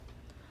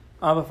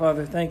Abba,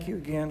 Father, thank you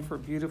again for a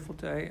beautiful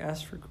day.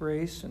 Ask for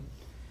grace and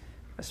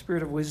a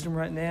spirit of wisdom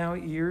right now,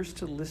 ears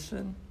to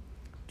listen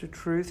to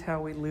truth,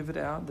 how we live it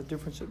out, the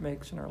difference it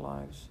makes in our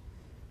lives.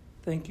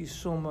 Thank you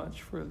so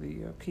much for the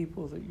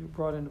people that you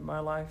brought into my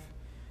life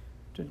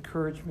to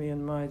encourage me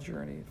in my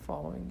journey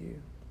following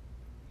you.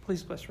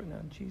 Please bless right now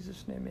in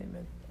Jesus' name,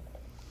 amen.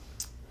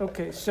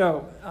 Okay,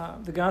 so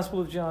the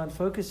Gospel of John,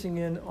 focusing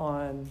in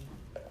on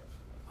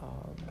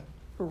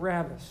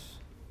Barabbas.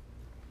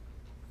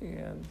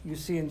 And you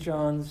see in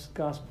John's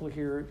Gospel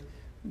here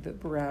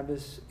that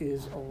Barabbas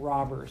is a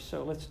robber.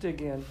 So let's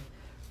dig in.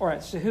 All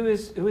right, so who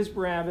is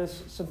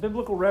Barabbas? Some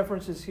biblical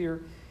references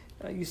here.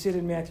 You see it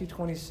in Matthew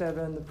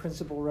 27, the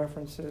principal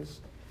references.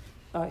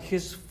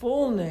 His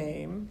full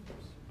name,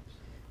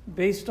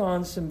 based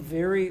on some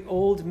very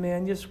old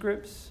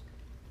manuscripts,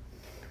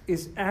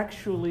 is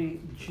actually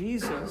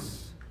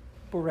Jesus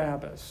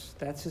Barabbas.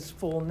 That's his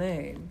full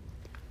name.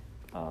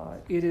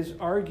 It is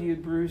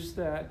argued, Bruce,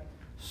 that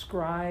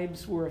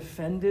scribes were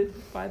offended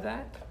by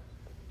that.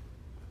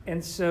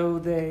 And so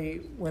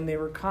when they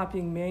were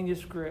copying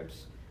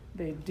manuscripts,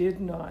 they did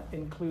not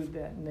include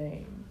that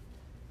name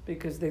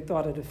because they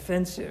thought it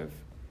offensive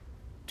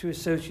to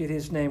associate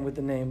his name with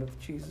the name of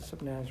Jesus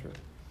of Nazareth.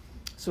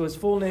 So his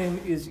full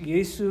name is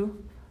Yesu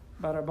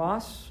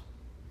Barabbas,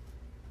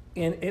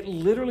 and it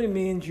literally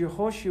means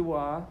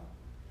Yehoshua.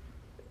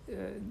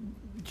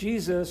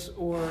 Jesus,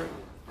 or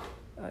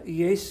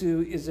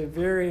Yesu, is a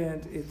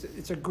variant.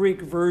 It's a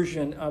Greek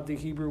version of the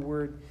Hebrew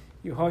word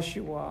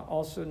Yehoshua,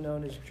 also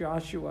known as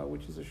Joshua,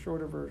 which is a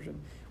shorter version,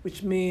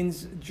 which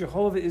means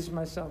Jehovah is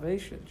my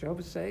salvation.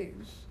 Jehovah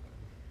saves.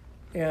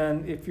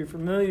 And if you're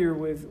familiar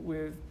with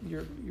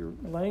your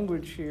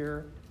language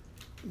here,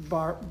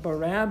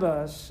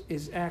 Barabbas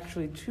is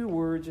actually two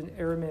words in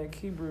Aramaic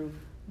Hebrew,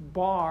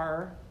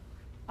 Bar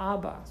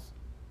Abbas.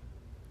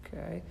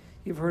 Okay?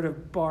 You've heard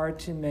of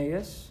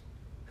Bartimaeus.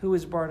 Who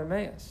is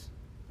Bartimaeus?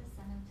 The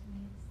son of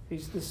Timaeus.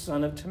 He's the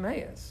son of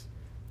Timaeus.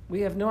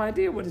 We have no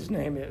idea what his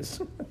name is.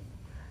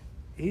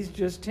 He's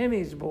just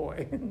Timmy's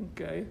boy.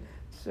 Okay?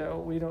 So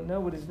we don't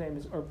know what his name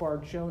is. Or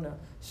Bar-Jonah,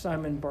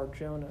 Simon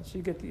Bar-Jonah. So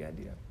you get the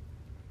idea.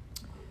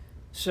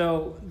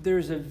 So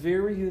there's a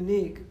very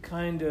unique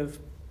kind of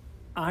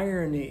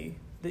irony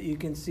that you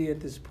can see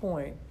at this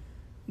point,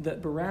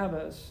 that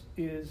Barabbas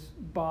is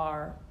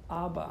Bar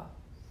Abba,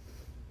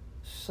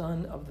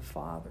 son of the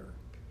Father.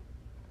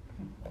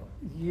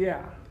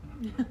 Yeah.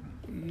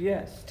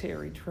 Yes,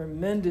 Terry,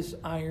 tremendous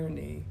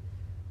irony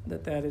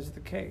that is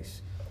the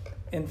case.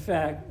 In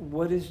fact,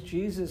 what is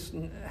Jesus?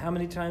 How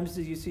many times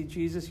did you see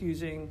Jesus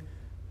using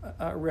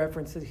a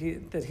reference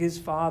that his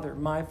Father,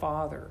 my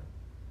Father,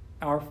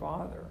 our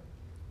Father?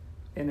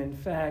 And in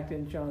fact,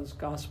 in John's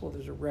Gospel,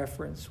 there's a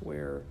reference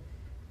where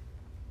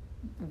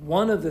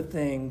one of the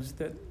things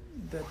that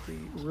the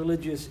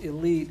religious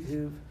elite,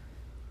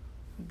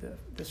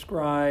 the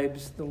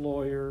scribes, the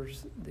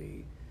lawyers,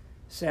 the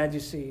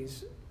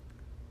Sadducees,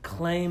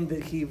 claimed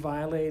that he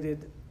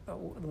violated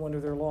one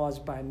of their laws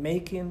by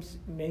making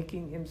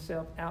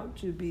himself out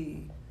to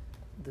be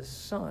the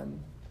Son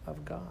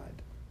of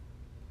God.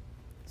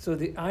 So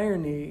the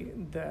irony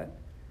that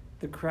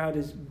the crowd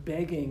is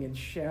begging and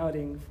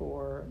shouting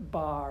for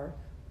Bar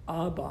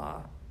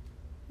Abba,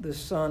 the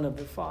Son of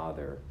the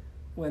Father,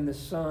 when the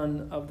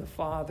Son of the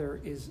Father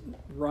is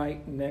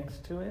right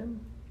next to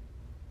him.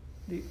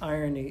 The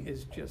irony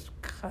is just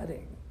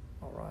cutting,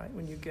 all right,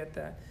 when you get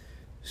that.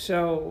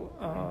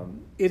 So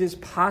it is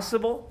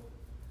possible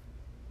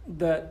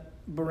that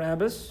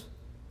Barabbas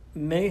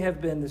may have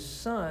been the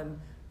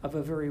son of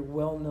a very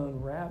well-known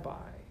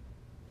rabbi.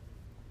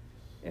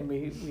 And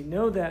we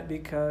know that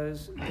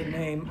because the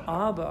name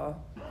Abba,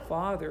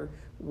 Father,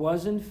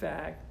 was in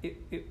fact,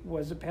 it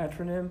was a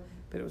patronym,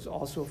 but it was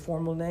also a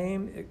formal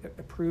name,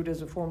 approved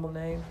as a formal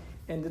name,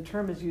 and the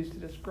term is used to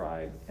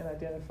describe and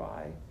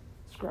identify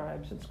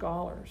scribes and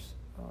scholars.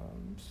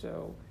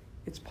 So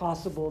it's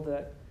possible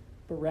that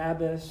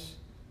Barabbas,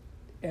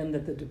 and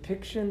that the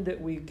depiction that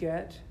we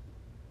get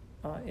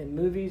in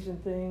movies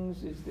and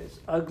things is this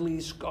ugly,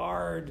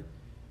 scarred,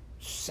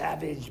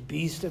 savage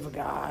beast of a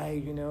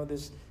guy,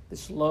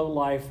 this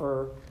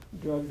low-lifer,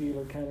 drug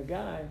dealer kind of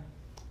guy,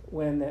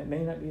 when that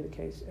may not be the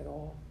case at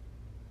all.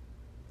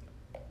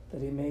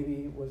 That he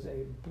maybe was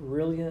a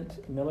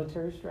brilliant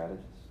military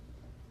strategist.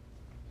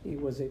 He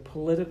was a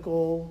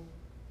political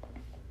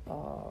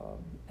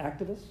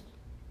activist,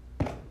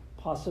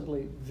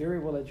 possibly very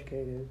well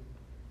educated,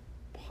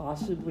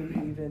 possibly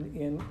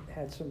even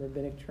had some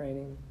rabbinic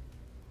training,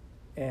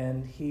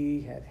 and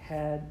he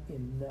had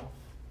enough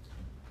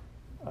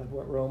of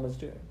what Rome was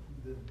doing.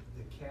 The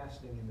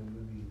casting in the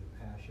movie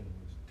The Passion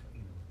was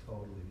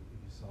totally,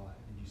 you saw it.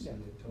 Did you see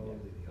it?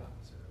 Totally the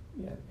opposite of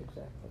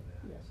exactly. of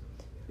that.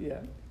 Yeah.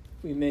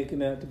 We make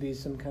him out to be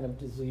some kind of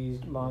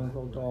diseased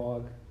mongrel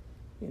dog,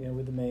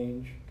 with the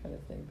mange kind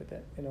of thing, but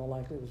that in all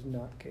likelihood was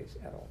not the case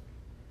at all.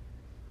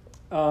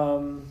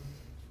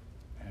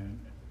 And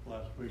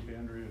last week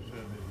Andrea said that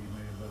he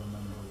may have been a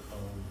member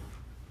of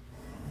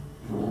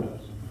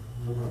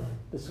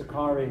The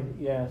Sicarii,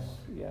 yes,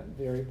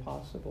 very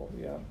possible,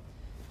 yeah.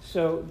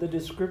 So the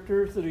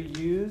descriptors that are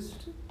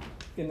used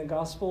in the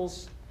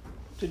Gospels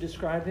to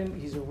describe him,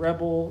 he's a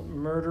rebel,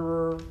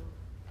 murderer,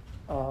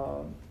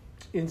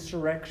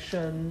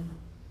 insurrection,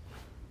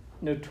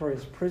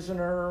 notorious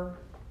prisoner,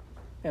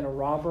 and a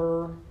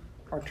robber,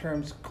 are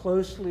terms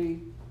closely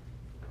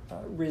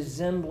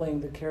resembling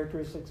the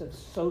characteristics of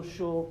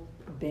social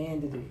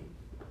banditry.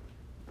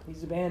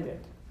 He's a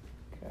bandit,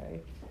 okay?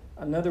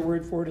 Another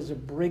word for it is a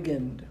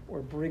brigand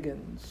or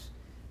brigands,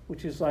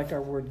 which is like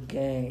our word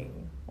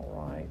gang, all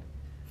right?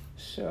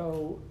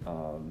 So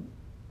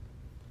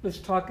let's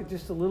talk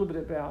just a little bit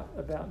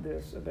about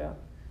this, about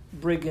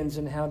brigands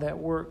and how that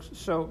works.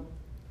 So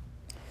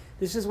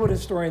this is what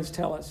historians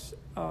tell us,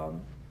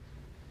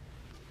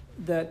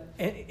 that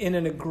in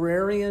an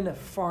agrarian, a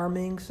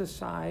farming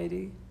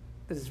society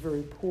that is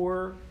very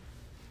poor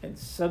and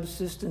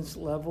subsistence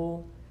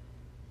level,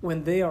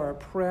 when they are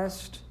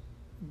oppressed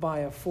by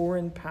a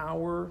foreign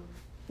power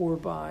or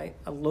by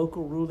a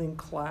local ruling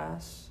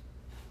class,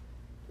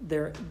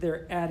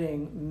 they're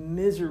adding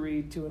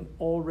misery to an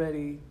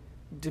already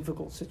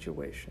difficult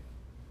situation.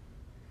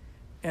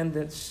 And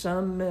that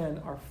some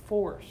men are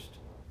forced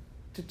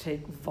to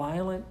take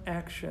violent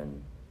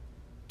action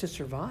to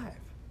survive.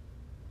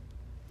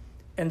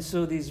 And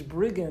so these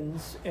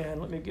brigands, and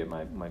let me get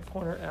my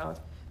pointer out.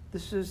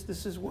 This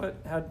is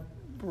how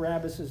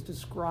Barabbas is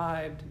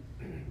described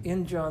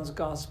in John's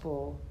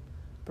Gospel.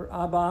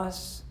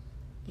 Barabbas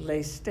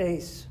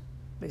lestes.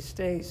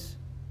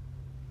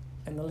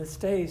 And the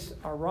lestes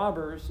are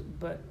robbers,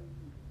 but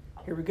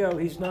here we go.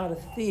 He's not a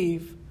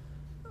thief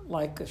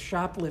like a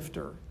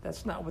shoplifter.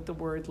 That's not what the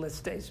word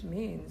lestes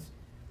means.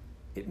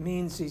 It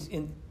means he's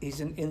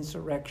an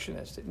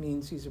insurrectionist. It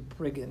means he's a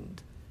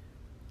brigand.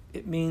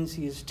 It means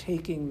he is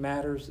taking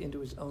matters into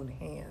his own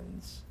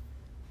hands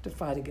to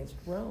fight against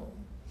Rome.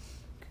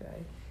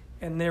 Okay?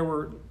 And there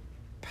were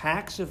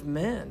packs of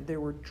men.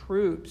 There were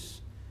troops,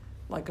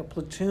 like a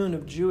platoon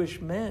of Jewish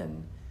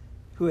men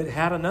who had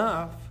had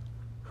enough,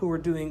 who were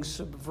doing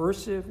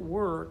subversive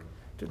work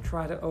to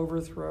try to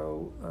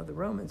overthrow the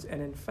Romans.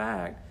 And in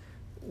fact,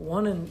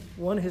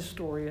 one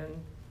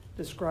historian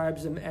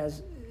describes them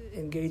as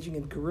engaging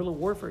in guerrilla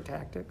warfare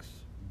tactics.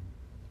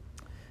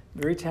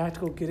 Very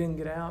tactical, get in,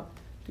 get out,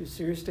 do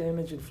serious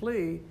damage and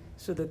flee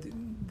so that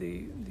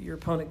your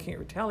opponent can't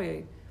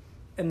retaliate.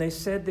 And they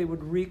said they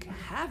would wreak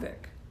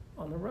havoc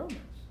on the Romans.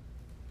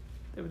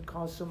 They would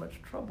cause so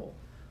much trouble.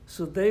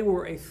 So they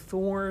were a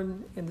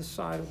thorn in the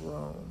side of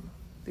Rome,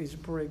 these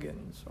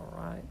brigands, all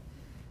right?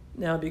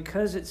 Now,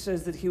 because it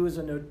says that he was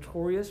a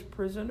notorious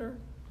prisoner,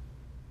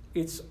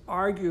 it's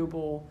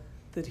arguable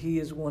that he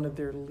is one of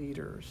their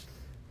leaders,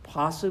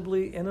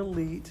 possibly an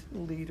elite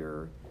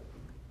leader,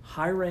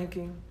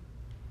 high-ranking,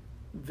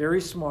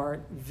 very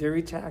smart,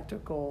 very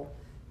tactical,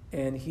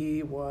 and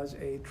he was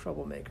a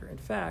troublemaker. In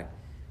fact,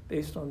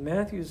 based on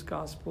Matthew's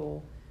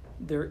gospel,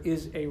 there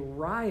is a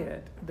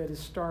riot that is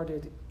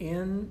started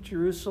in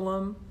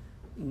Jerusalem,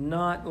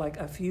 not like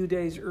a few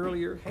days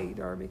earlier. Hey,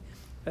 Darby,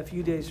 a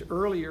few days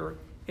earlier,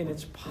 and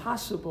it's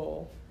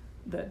possible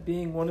that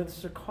being one of the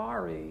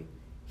Sicarii,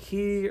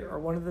 he or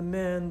one of the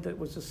men that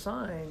was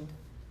assigned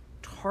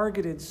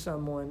targeted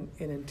someone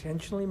and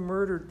intentionally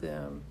murdered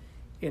them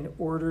in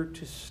order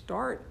to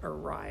start a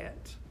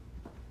riot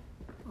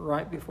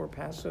right before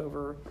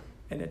Passover.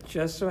 And it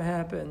just so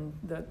happened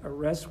that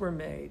arrests were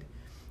made.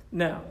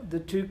 Now, the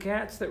two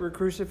cats that were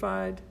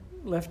crucified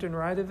left and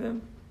right of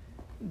him,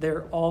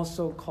 they're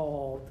also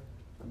called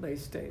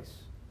lestes.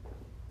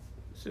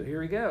 So here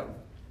we go.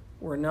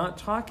 We're not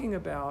talking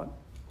about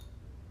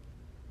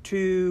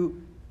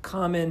two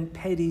common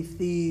petty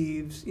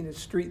thieves,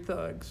 street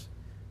thugs.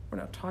 We're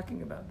not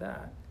talking about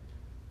that.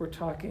 We're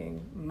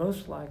talking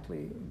most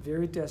likely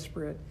very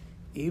desperate,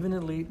 even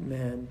elite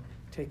men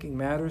taking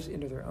matters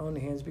into their own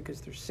hands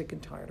because they're sick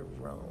and tired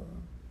of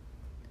Rome.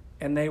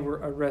 And they were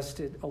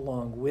arrested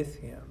along with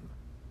him.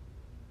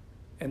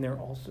 And they're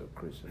also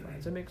crucified.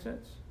 Does that make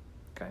sense?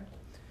 Okay.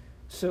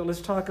 So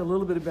let's talk a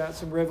little bit about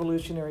some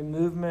revolutionary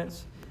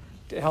movements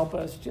to help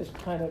us just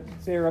kind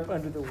of bear up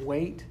under the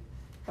weight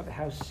of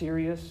how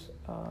serious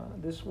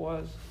this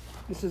was.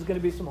 This is going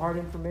to be some hard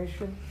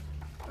information.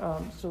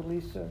 So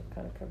Lisa,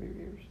 kind of cover your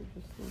ears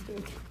just a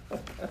little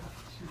bit.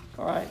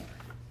 All right.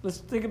 Let's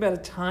think about a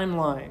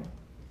timeline.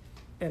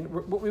 And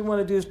what we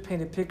want to do is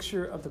paint a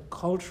picture of the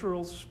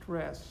cultural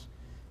stress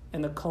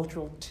and the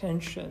cultural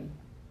tension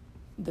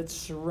that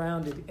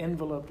surrounded,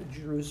 enveloped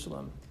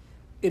Jerusalem.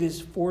 It is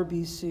 4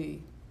 BC.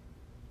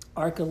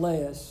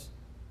 Archelaus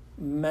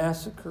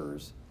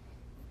massacres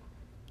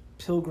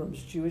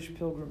pilgrims, Jewish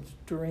pilgrims,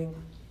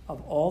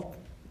 of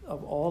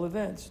all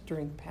events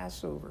during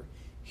Passover.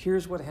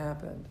 Here's what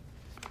happened.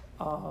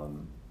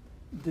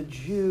 The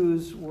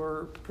Jews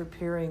were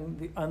preparing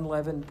the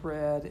unleavened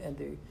bread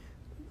and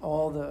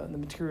all the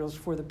materials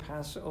for the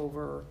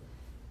Passover,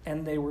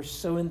 and they were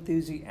so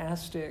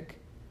enthusiastic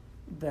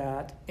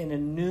that an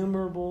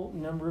innumerable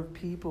number of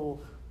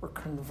people were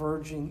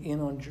converging in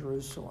on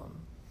Jerusalem.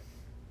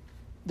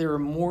 There are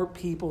more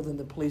people than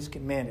the police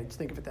can manage.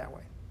 Think of it that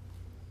way.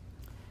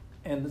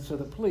 And so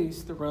the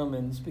police, the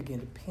Romans, began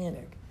to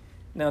panic.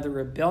 Now, the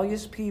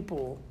rebellious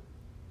people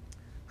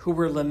who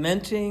were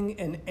lamenting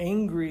and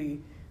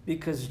angry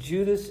because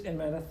Judas and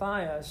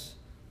Mattathias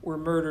were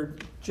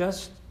murdered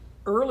just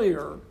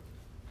earlier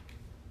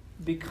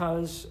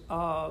because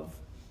of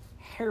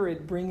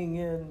Herod bringing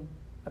in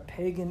a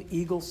pagan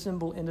eagle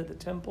symbol into the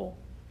temple,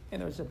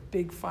 and there was a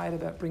big fight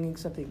about bringing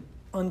something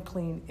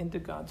unclean into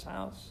God's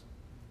house,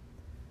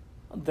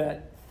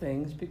 that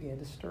things began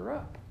to stir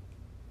up.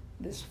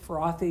 This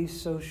frothy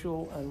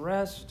social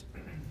unrest,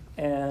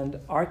 and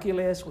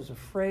Archelaus was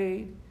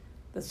afraid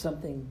that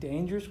something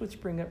dangerous would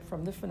spring up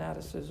from the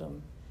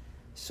fanaticism,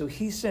 so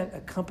he sent a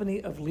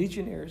company of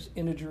legionnaires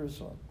into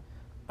Jerusalem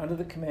under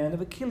the command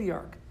of a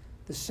Chiliarch,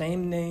 the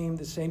same name,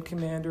 the same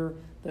commander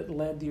that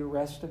led the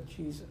arrest of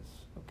Jesus.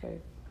 Okay?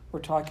 We're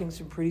talking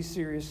some pretty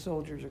serious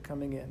soldiers are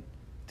coming in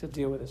to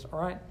deal with this, all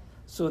right?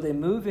 So they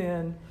move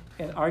in,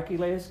 and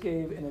Archelaus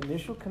gave an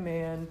initial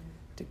command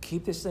to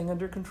keep this thing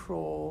under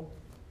control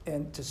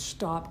and to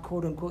stop,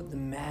 quote unquote, the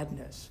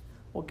madness.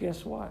 Well,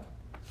 guess what?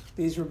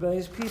 These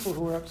rebellious people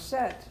who were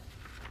upset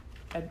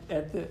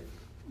at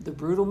the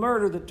brutal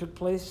murder that took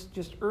place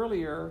just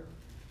earlier,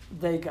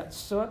 they got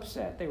so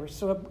upset, they were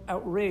so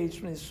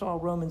outraged when they saw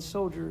Roman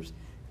soldiers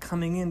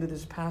coming into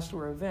this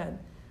Passover event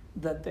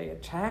that they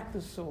attacked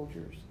the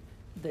soldiers.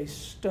 They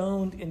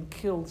stoned and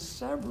killed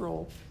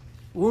several,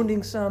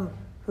 wounding some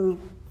who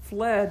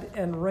fled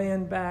and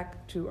ran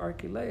back to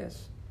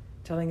Archelaus,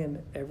 telling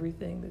him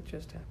everything that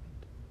just happened.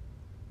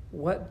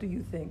 What do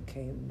you think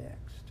came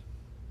next?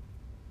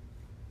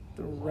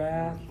 The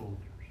wrath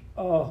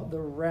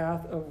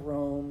of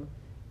Rome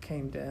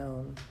came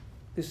down.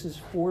 This is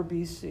 4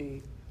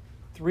 BC.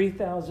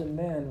 3,000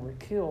 men were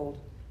killed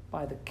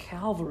by the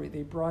cavalry.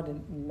 They brought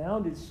in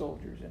mounted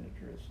soldiers into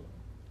Jerusalem.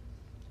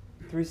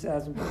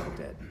 3,000 people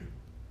dead.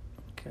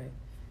 Okay.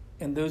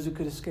 And those who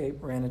could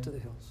escape ran into the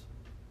hills.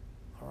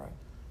 All right.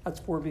 That's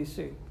 4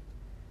 BC.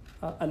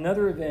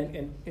 Another event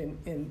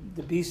in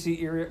the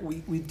BC area,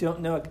 we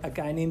don't know, a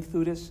guy named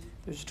Theudas.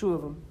 There's 2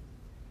 of them.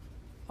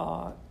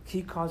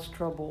 He caused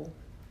trouble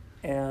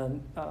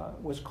and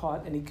was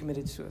caught, and he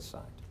committed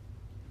suicide.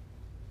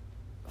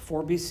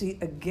 4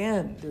 BC,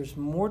 again, there's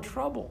more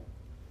trouble.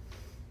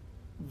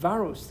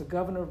 Varus, the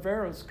governor of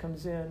Varus,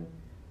 comes in,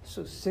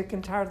 so sick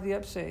and tired of the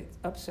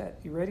upset.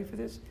 You ready for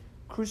this?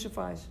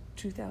 Crucifies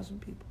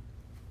 2,000 people.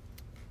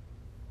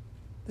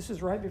 This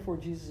is right before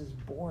Jesus is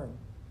born.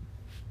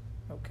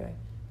 Okay?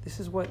 This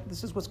is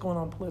what's going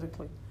on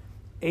politically.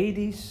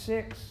 AD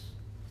 6,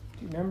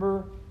 do you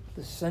remember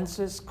the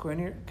census?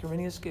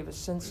 Quirinius gave a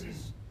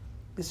census.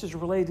 This is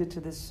related to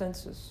this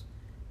census.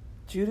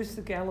 Judas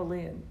the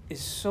Galilean is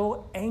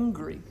so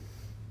angry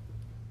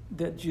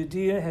that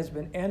Judea has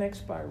been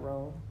annexed by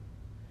Rome,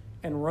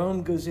 and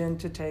Rome goes in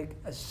to take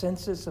a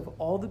census of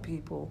all the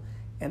people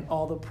and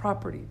all the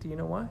property. Do you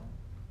know why?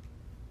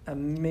 A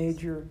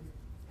major,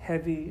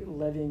 heavy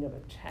levying of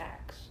a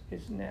tax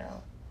is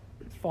now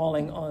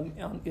falling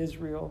on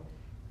Israel,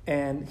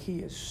 and he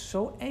is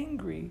so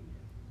angry,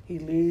 he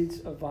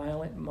leads a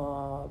violent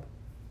mob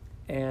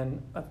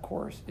and, of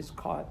course, is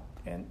caught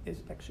and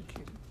is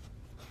executed.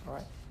 All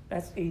right?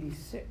 That's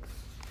 86.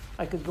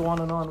 I could go on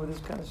and on with this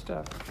kind of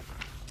stuff.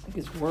 It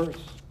gets worse.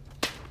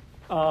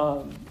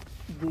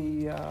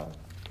 The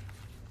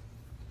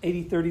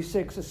AD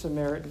 36, a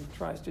Samaritan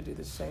tries to do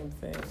the same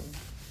thing.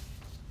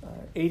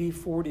 AD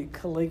 40,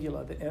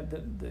 Caligula,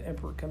 the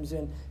emperor, comes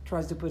in,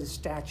 tries to put a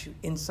statue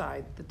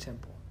inside the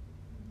temple.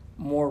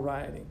 More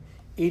rioting.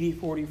 AD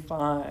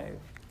 45,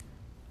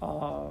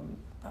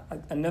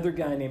 another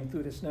guy named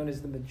Theudas, known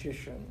as the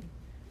magician.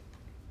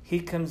 He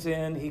comes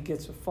in, he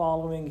gets a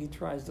following, he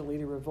tries to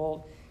lead a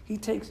revolt. He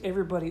takes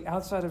everybody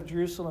outside of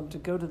Jerusalem to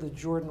go to the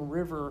Jordan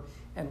River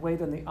and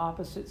wait on the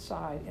opposite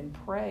side and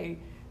pray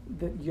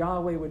that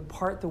Yahweh would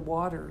part the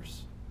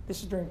waters.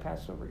 This is during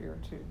Passover era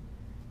too.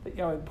 That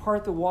Yahweh would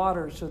part the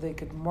waters so they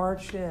could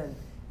march in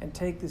and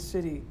take the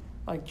city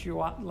like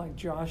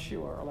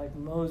Joshua or like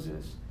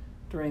Moses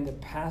during the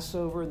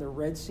Passover and the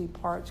Red Sea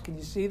parts. Can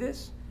you see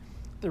this?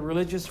 The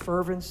religious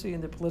fervency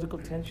and the political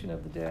tension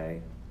of the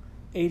day.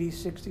 AD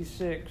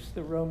 66,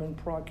 the Roman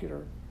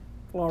procurator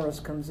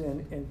Florus comes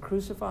in and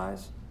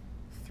crucifies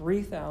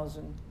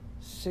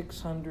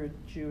 3,600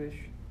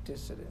 Jewish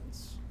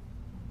dissidents.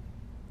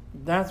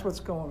 That's what's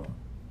going on.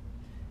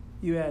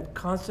 You had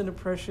constant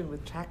oppression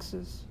with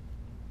taxes,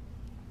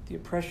 the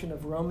oppression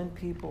of Roman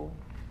people,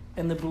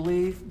 and the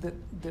belief that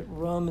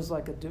Rome is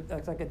like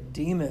a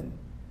demon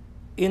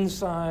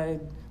inside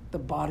the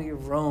body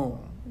of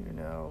Rome. You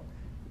know,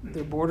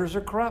 their borders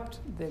are corrupt.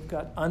 They've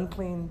got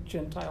unclean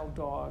Gentile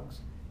dogs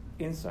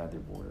inside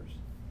their borders.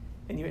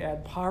 And you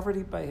add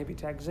poverty by heavy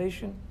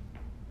taxation,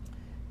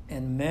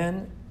 and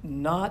men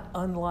not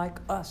unlike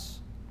us.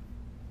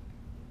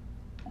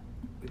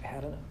 We've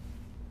had enough.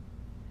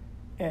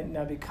 And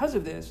now because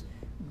of this,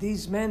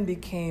 these men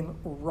became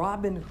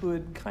Robin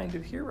Hood kind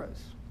of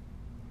heroes.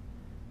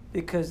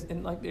 Because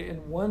in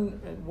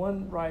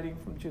one writing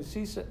from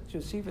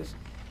Josephus,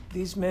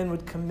 these men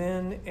would come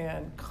in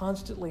and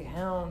constantly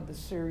hound the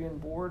Syrian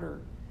border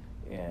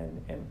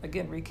and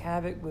again wreak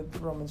havoc with the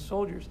Roman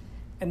soldiers.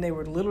 and they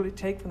would literally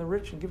take from the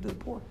rich and give to the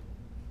poor.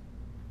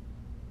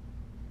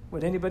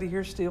 Would anybody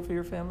here steal for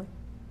your family?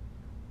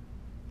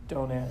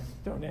 Don't ask.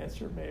 Don't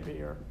answer,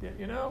 maybe. Or,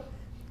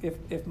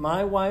 if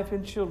my wife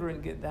and children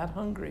get that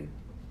hungry,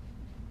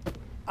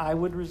 I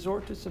would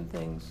resort to some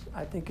things.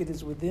 I think it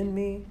is within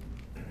me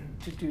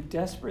to do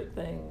desperate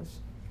things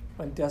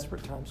when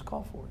desperate times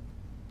call for it.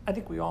 I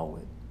think we all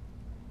would.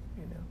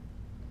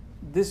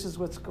 This is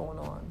what's going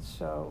on.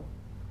 So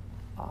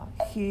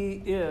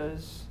he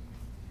is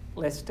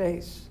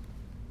Lestes.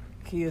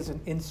 He is an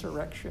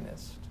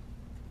insurrectionist.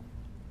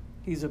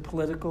 He's a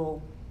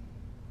political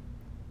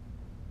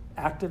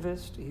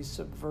activist. He's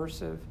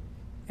subversive,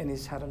 and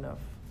he's had enough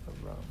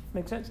of Rome.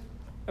 Make sense?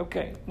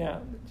 Okay,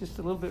 now just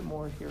a little bit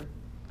more here.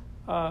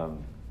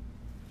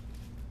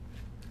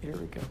 Here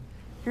we go.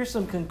 Here's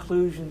some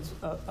conclusions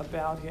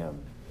about him.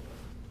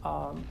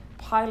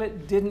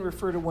 Pilate didn't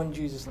refer to one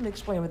Jesus. Let me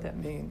explain what that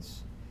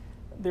means.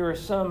 There are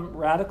some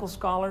radical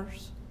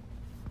scholars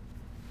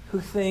who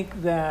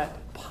think that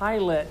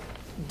Pilate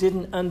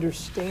didn't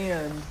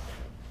understand,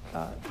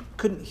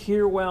 couldn't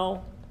hear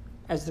well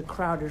as the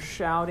crowd is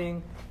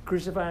shouting,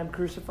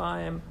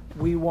 crucify him,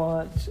 we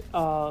want,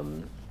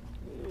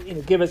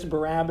 give us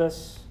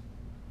Barabbas,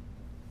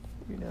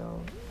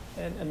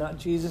 and not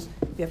Jesus.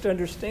 You have to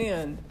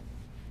understand,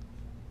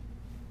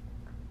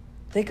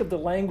 think of the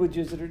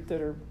languages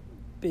that are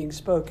being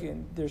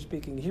spoken. They're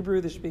speaking Hebrew,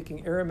 they're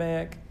speaking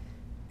Aramaic,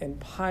 and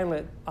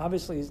Pilate,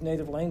 obviously his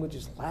native language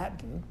is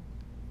Latin,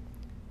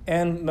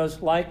 and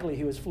most likely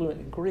he was fluent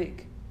in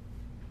Greek.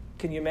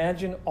 Can you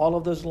imagine all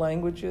of those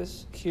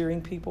languages,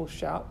 hearing people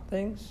shout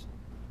things?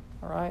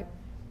 All right?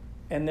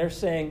 And they're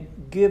saying,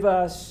 give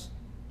us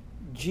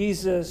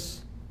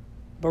Jesus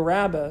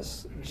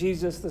Barabbas,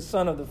 Jesus the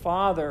Son of the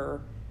Father,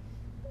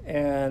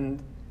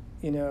 and,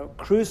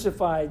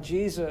 crucify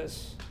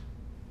Jesus,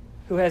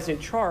 who has in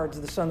charge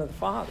the Son of the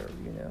Father,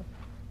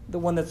 the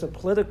one that's a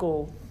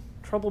political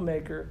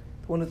troublemaker,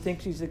 the one who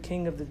thinks he's the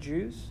king of the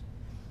Jews.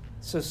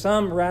 So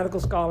some radical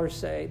scholars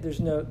say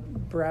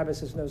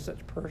Barabbas is no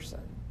such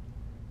person.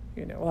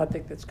 Well, I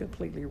think that's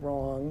completely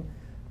wrong.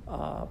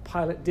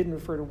 Pilate didn't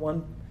refer to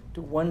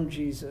one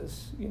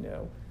Jesus,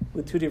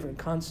 with two different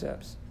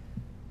concepts.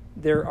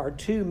 There are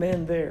two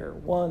men there.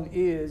 One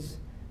is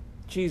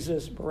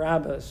Jesus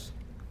Barabbas,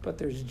 but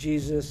there's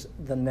Jesus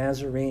the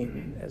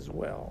Nazarene as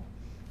well,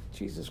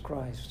 Jesus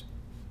Christ.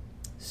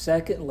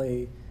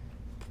 Secondly,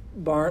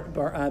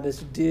 Barabbas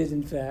did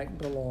in fact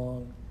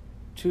belong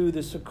to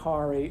the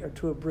Sicarii or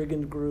to a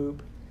brigand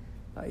group.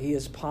 He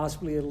is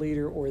possibly a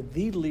leader or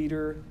the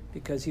leader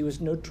because he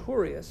was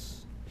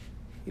notorious.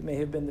 He may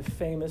have been the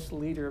famous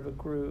leader of a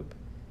group,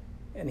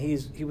 and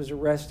he was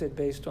arrested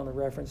based on the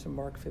reference in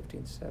Mark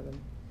 15:7.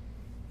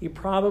 He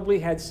probably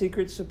had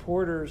secret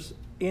supporters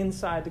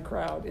inside the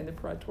crowd in the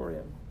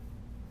praetorium.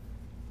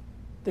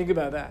 Think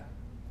about that.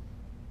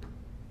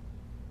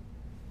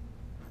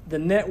 The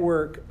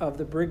network of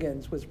the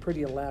brigands was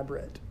pretty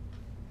elaborate.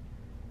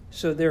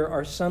 So there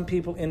are some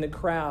people in the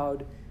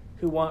crowd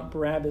who want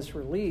Barabbas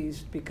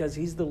released because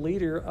he's the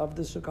leader of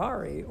the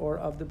Sicarii or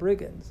of the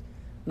brigands,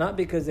 not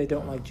because they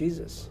don't like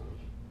Jesus.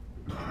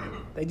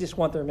 They just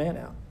want their man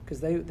out because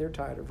they're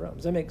tired of Rome.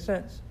 Does that make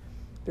sense?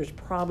 There's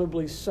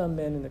probably some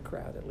men in the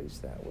crowd, at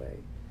least that way.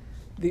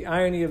 The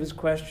irony of his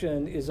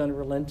question is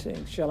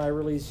unrelenting. Shall I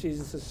release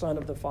Jesus, the Son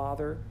of the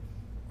Father,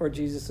 or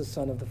Jesus, the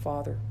Son of the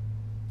Father?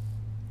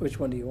 Which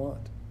one do you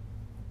want?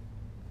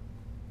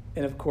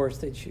 And of course,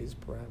 they choose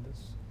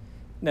Barabbas.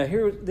 Now,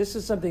 this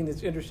is something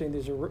that's interesting.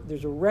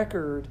 There's a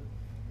record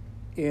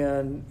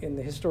in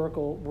the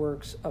historical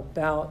works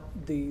about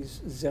these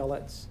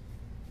zealots,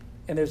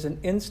 and there's an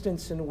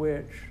instance in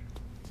which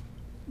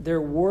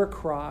their war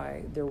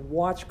cry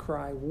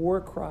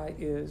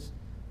is,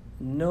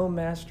 "No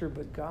master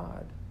but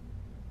God."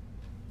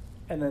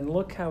 And then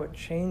look how it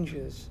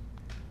changes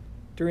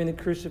during the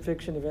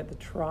crucifixion event, the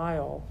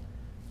trial.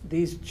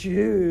 These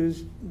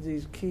Jews,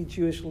 these key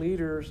Jewish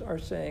leaders are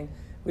saying,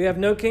 "We have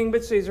no king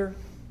but Caesar."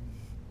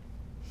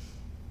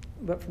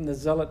 But from the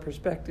zealot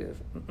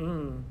perspective,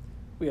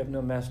 we have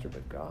no master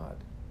but God.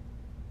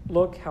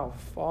 Look how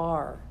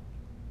far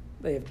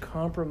they have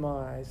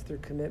compromised their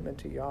commitment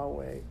to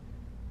Yahweh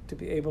to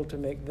be able to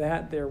make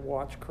that their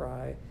watch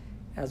cry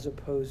as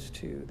opposed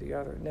to the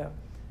other. Now,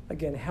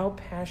 again, how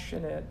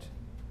passionate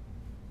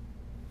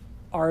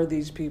are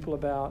these people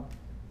about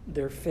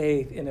their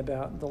faith and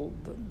about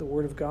the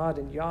Word of God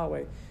and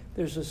Yahweh?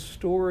 There's a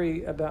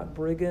story about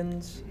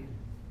brigands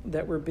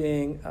that were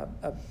being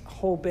a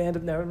whole band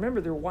of, now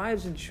remember, their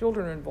wives and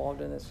children are involved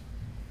in this,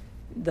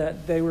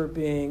 that they were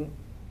being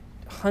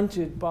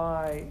hunted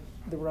by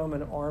the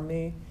Roman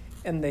army,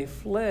 and they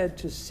fled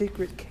to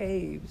secret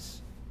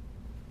caves.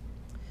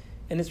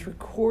 And it's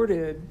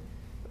recorded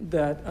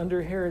that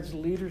under Herod's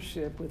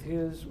leadership with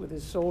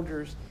his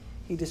soldiers,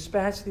 he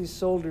dispatched these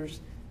soldiers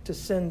to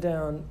send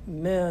down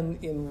men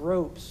in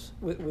ropes,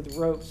 with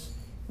ropes,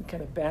 in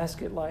kind of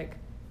basket-like,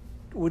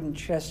 wooden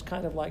chest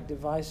kind of like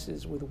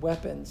devices with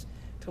weapons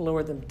to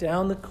lower them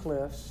down the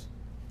cliffs,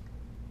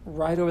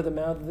 right over the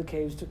mouth of the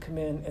caves to come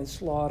in and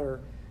slaughter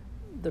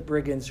the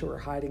brigands who are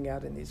hiding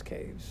out in these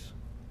caves.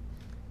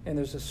 And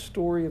there's a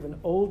story of an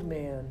old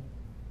man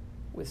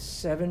with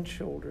 7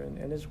 children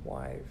and his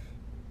wife.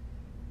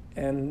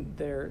 And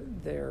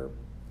they're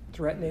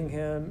threatening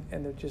him,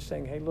 and they're just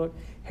saying, hey, look,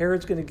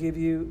 Herod's going to give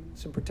you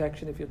some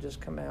protection if you'll just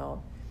come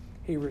out.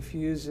 He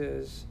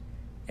refuses,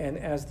 and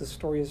as the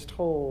story is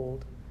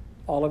told,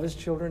 all of his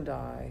children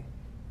die,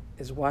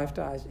 his wife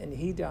dies, and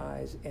he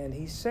dies, and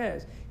he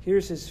says,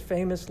 here's his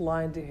famous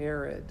line to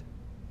Herod,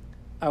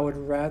 I would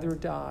rather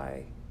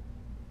die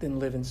than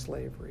live in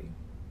slavery.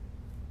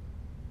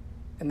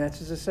 And that's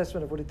his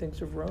assessment of what he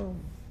thinks of Rome.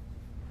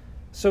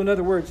 So in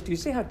other words, do you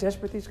see how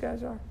desperate these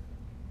guys are?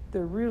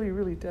 They're really,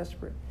 really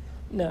desperate.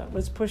 Now,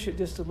 let's push it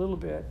just a little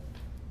bit.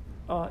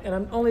 And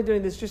I'm only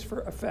doing this just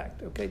for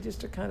effect, okay?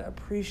 Just to kind of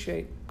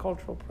appreciate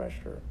cultural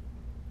pressure.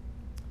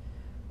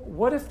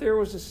 What if there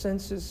was a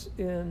census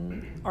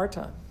in our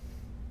time?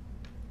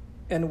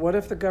 And what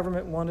if the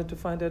government wanted to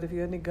find out if you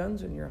had any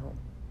guns in your home?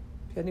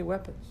 If you had any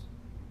weapons?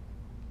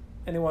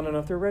 And they want to know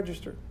if they're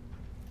registered.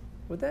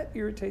 Would that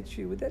irritate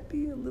you? Would that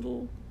be a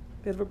little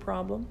bit of a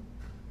problem?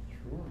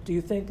 Sure. Do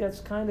you think that's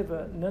kind of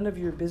a none of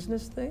your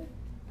business thing?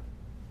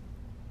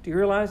 Do you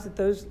realize that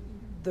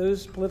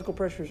those political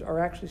pressures are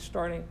actually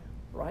starting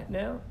right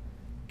now?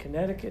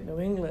 Connecticut, New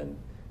England,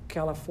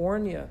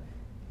 California.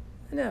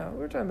 No,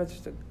 we're talking about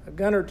just a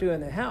gun or two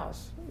in the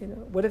house.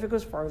 What if it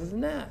goes farther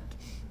than that?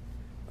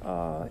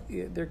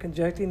 They're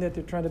conjecturing that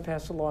they're trying to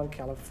pass a law in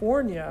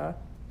California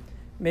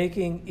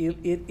making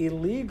it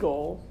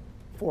illegal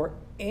for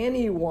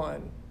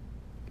anyone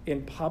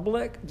in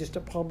public, just a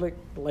public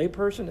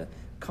layperson, a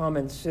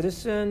common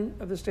citizen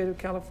of the state of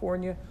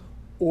California,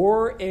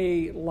 or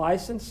a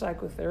licensed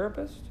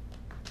psychotherapist,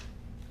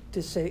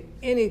 to say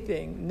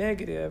anything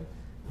negative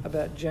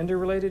about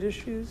gender-related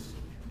issues,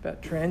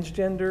 about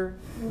transgender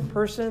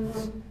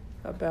persons,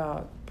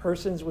 about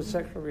persons with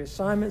sexual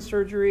reassignment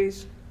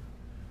surgeries,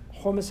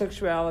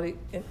 homosexuality,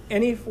 and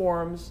any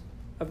forms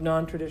of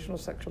non-traditional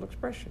sexual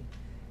expression.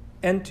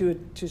 And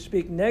to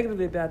speak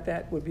negatively about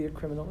that would be a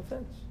criminal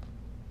offense.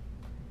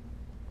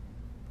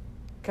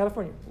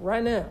 California,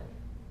 right now,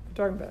 we're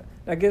talking about it.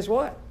 Now, guess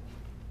what?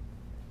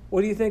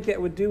 What do you think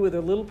that would do with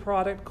a little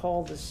product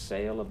called the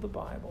sale of the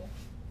Bible?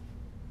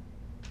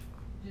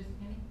 Just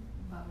any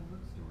Bible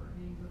bookstore,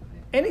 any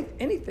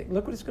book. Anything.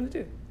 Look what it's going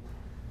to do.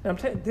 Now, I'm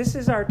telling you, this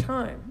is our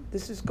time.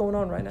 This is going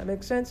on right now.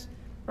 Makes sense?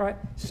 All right.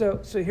 So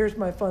here's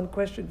my fun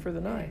question for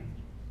the night.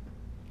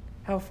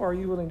 How far are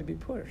you willing to be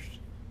pushed?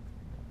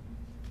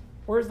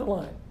 Where's the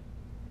line?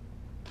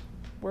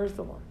 Where's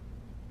the line?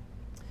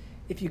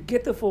 If you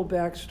get the full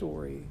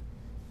backstory,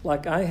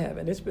 like I have,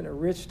 and it's been a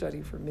rich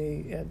study for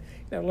me, and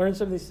I've learned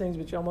some of these things,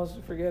 but you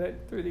almost forget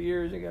it through the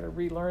years. You got to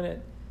relearn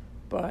it.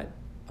 But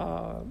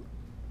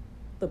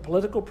the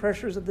political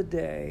pressures of the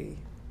day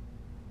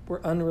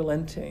were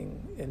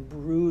unrelenting and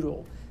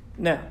brutal.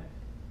 Now,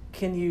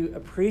 can you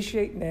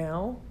appreciate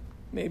now,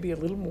 maybe a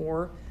little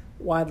more,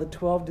 why the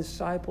 12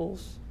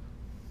 disciples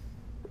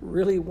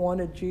really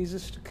wanted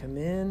Jesus to come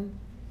in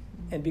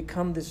and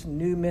become this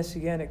new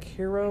messianic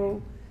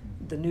hero,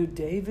 the new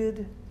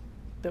David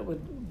that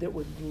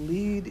would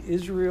lead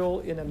Israel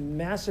in a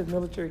massive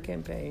military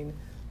campaign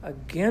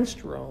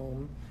against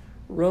Rome.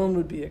 Rome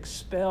would be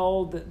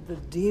expelled, the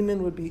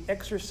demon would be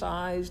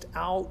exorcised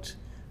out,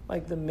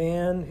 like the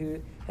man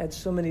who had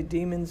so many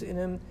demons in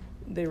him.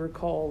 They were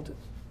called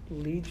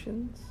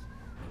legions.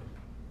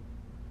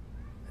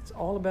 It's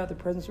all about the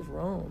presence of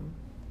Rome.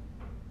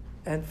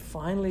 And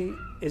finally,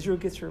 Israel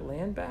gets her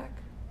land back.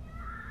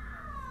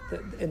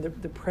 And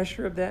the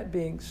pressure of that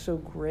being so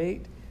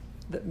great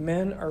that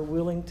men are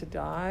willing to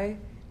die,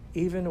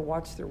 even to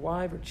watch their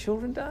wife or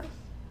children die,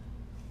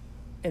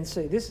 and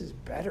say, this is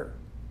better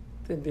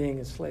than being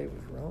a slave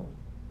of Rome.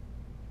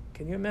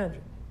 Can you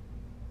imagine?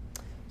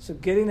 So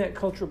getting that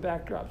cultural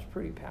backdrop is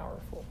pretty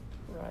powerful,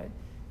 right?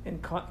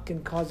 And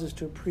can cause us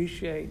to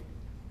appreciate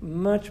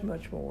much,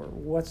 much more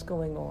what's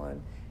going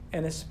on,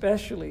 and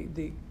especially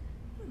the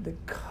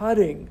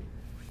cutting,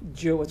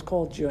 what's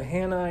called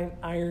Johannine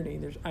irony.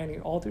 There's irony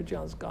all through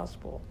John's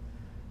gospel,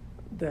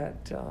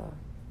 that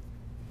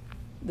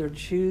they're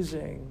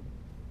choosing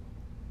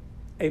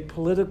a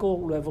political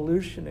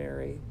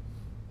revolutionary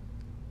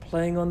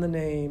playing on the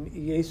name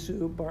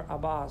Yesu Bar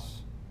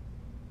Abbas.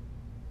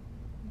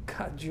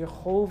 God,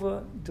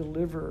 Jehovah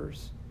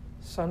delivers,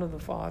 Son of the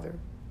Father.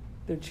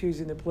 They're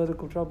choosing the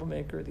political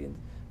troublemaker, the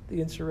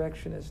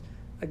insurrectionist,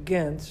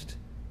 against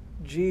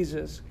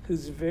Jesus,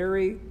 whose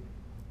very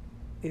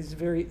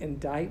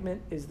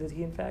indictment is that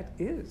he in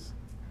fact is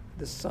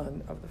the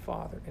Son of the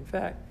Father. In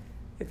fact,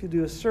 if you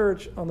do a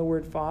search on the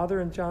word Father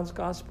in John's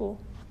gospel,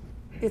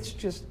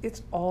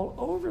 it's all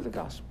over the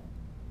gospel.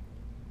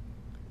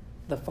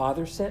 The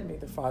Father sent me.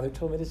 The Father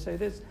told me to say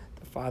this.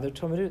 The Father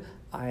told me to.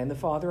 I and the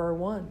Father are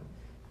one.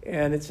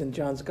 And it's in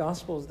John's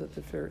gospels that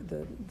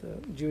the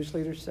Jewish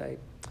leaders say,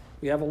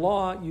 we have a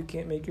law, you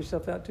can't make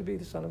yourself out to be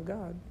the Son of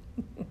God.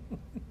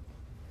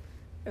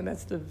 And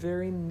that's the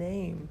very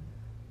name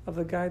of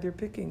the guy they're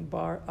picking,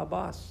 Bar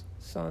Abbas,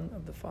 Son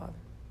of the Father.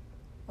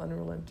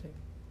 Unrelenting.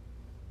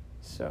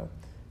 So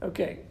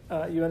Okay,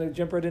 you want to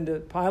jump right into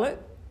Pilate?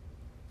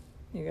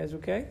 You guys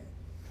okay?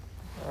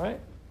 All right.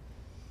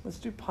 Let's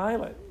do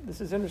Pilate.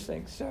 This is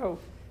interesting. So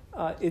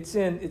it's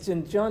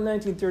in John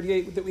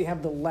 19:38 that we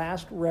have the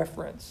last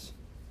reference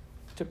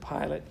to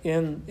Pilate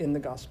in the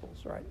Gospels,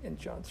 right? In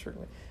John,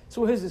 certainly.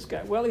 So who's this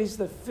guy? Well, he's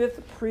the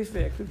 5th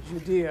prefect of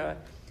Judea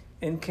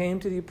and came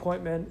to the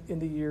appointment in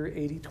the year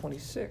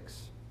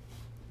 8026.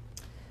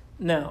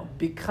 Now,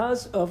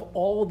 because of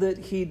all that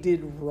he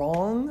did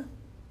wrong,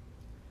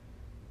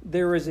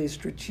 there is a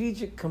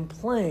strategic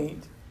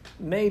complaint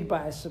made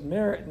by a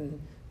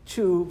Samaritan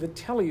to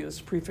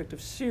Vitellius, prefect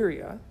of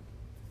Syria,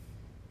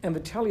 and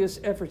Vitellius'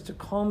 efforts to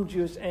calm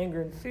Jewish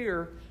anger and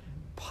fear.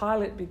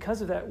 Pilate,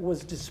 because of that,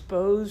 was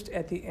disposed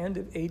at the end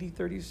of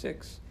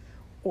 8036,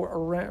 or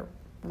around,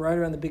 right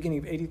around the beginning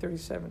of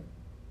 8037.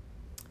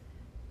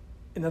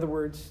 In other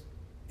words,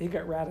 he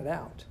got ratted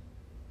out,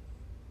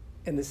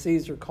 and the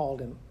Caesar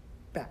called him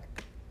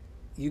back.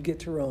 You get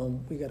to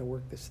Rome, we got to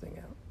work this thing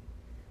out.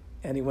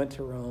 And he went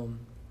to Rome,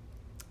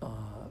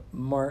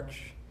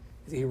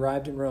 he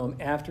arrived in Rome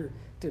after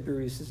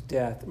Tiberius'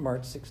 death,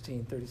 March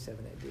 16,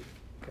 37 AD.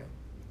 Okay.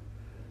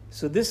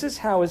 So this is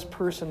how his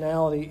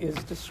personality is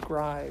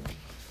described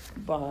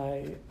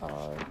by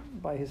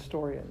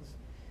historians.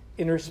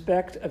 In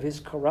respect of his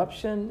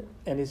corruption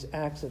and his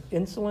acts of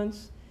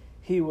insolence,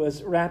 he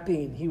was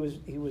rapine. He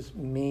was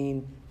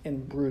mean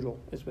and brutal,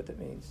 is what that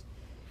means.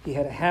 He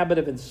had a habit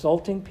of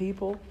insulting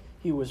people.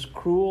 He was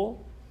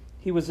cruel.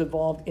 He was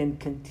involved in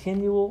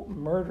continual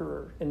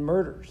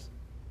murders.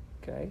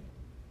 Okay.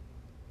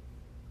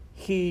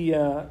 He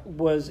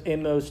was a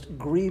most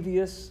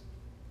grievous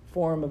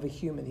form of a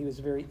human. He was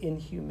very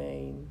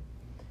inhumane,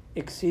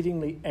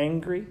 exceedingly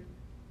angry,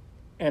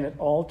 and at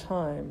all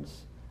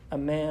times a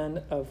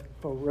man of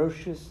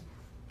ferocious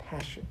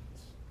passions.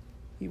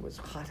 He was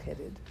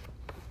hot-headed.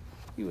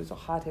 He was a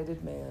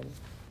hot-headed man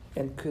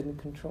and couldn't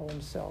control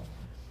himself.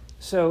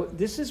 So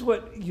this is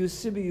what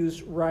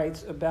Eusebius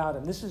writes about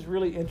him. This is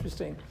really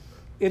interesting.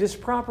 It is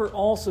proper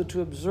also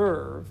to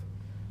observe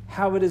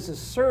how it is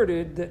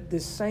asserted that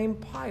this same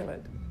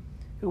Pilate,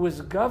 who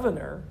was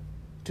governor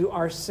to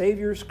our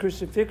Savior's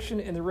crucifixion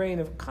in the reign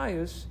of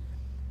Caius,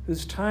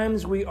 whose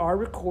times we are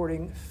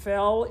recording,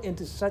 fell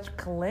into such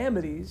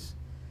calamities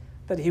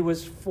that he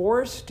was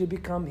forced to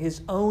become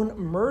his own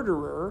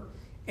murderer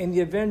and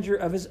the avenger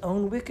of his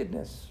own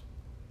wickedness.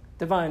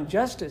 Divine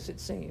justice, it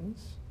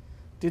seems,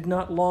 did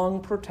not long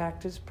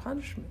protract his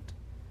punishment.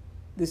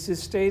 This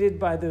is stated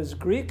by those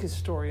Greek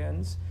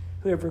historians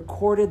who have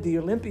recorded the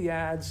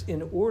Olympiads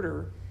in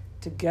order,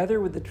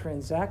 together with the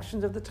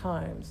transactions of the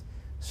times.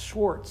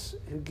 Schwartz,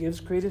 who gives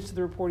credence to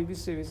the report of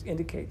Eusebius,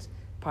 indicates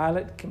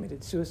Pilate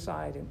committed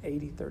suicide in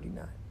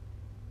 8039.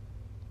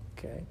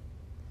 Okay.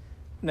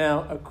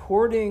 Now,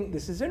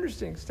 this is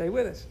interesting, stay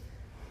with us.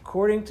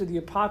 According to the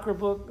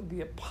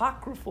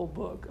apocryphal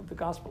book of the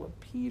Gospel of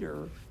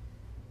Peter,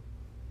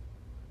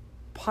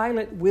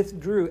 Pilate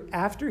withdrew,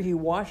 after he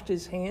washed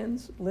his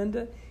hands,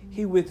 Linda,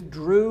 he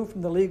withdrew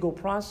from the legal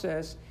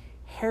process.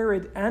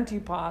 Herod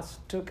Antipas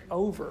took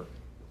over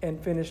and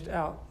finished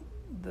out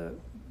the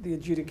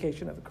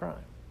adjudication of the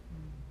crime.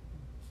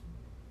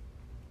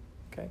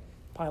 Okay?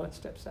 Pilate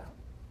steps out.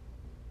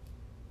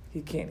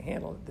 He can't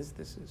handle it.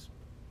 This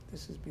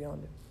is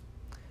beyond him.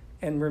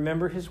 And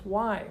remember, his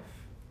wife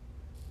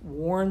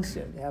warns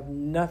him to have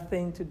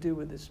nothing to do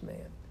with this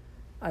man.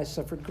 I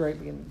suffered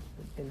greatly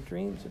in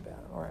dreams about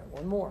it. All right,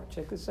 one more.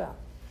 Check this out.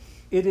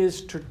 It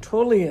is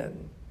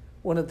Tertullian,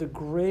 one of the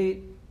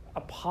great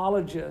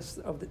apologists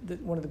of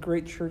one of the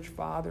great church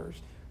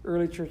fathers,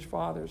 early church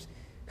fathers,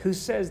 who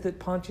says that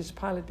Pontius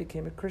Pilate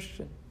became a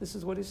Christian. This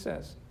is what he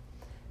says.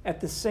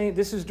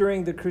 This is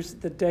during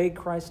the day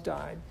Christ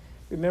died.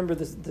 Remember,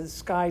 the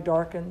sky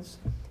darkens.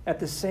 At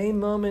the same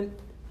moment,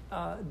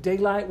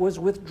 daylight was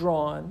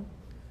withdrawn,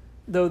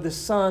 though the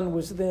sun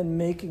was then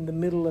making the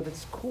middle of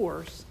its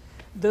course.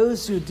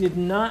 Those who did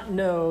not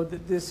know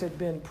that this had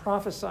been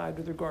prophesied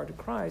with regard to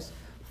Christ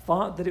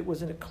thought that it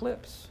was an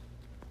eclipse.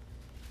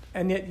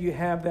 And yet you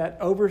have that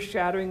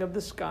overshadowing of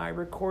the sky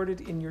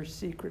recorded in your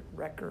secret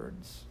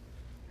records.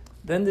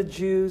 Then the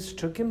Jews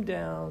took him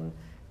down,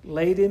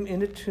 laid him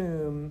in a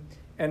tomb,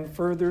 and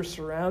further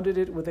surrounded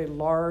it with a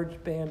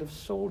large band of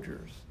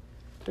soldiers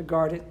to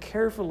guard it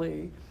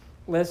carefully,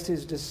 lest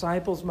his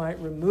disciples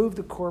might remove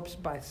the corpse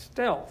by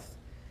stealth,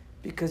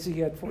 because he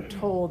had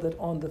foretold that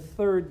on the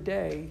third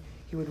day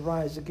he would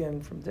rise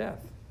again from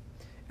death,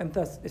 and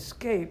thus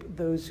escape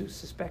those who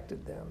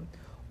suspected them.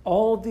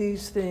 All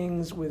these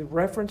things with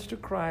reference to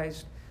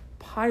Christ,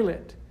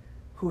 Pilate,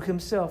 who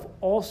himself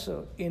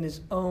also in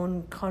his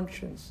own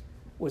conscience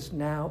was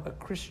now a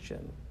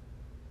Christian,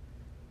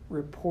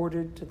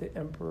 reported to the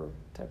Emperor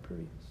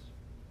Tiberius.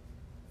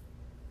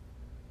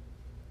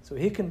 So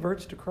he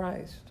converts to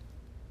Christ,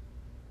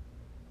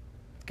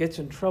 gets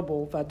in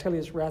trouble,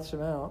 Vitellius rats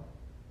him out.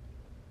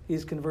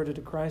 He's converted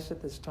to Christ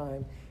at this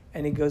time,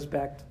 and he goes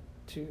back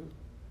to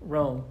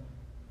Rome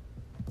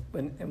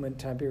when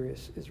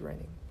Tiberius is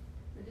reigning.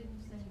 But didn't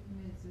you say he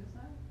committed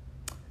suicide?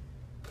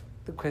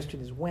 The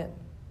question is when.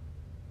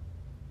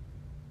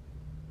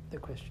 The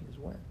question is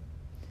when.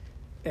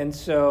 And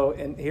so,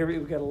 and here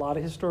we've got a lot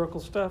of historical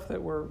stuff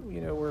that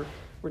we're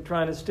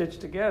trying to stitch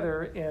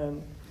together.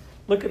 And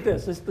look at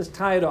this. Let's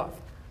tie it off.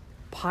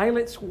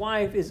 Pilate's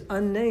wife is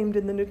unnamed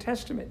in the New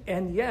Testament,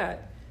 and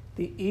yet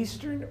the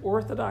Eastern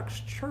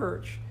Orthodox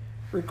Church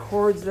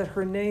records that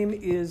her name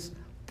is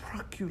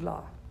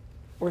Procula,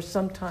 or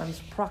sometimes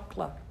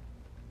Procla.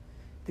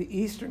 The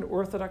Eastern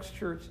Orthodox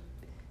Church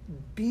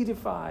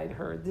beatified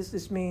her.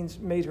 This means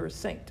made her a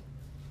saint.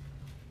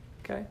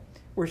 Okay?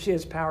 Where she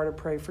has power to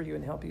pray for you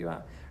and help you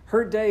out.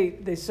 Her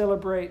date, they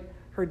celebrate,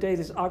 her date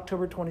is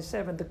October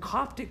 27. The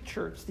Coptic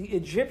Church, the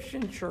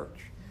Egyptian Church,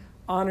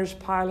 honors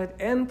Pilate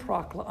and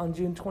Procla on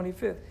June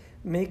 25th,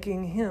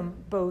 making him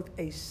both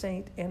a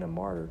saint and a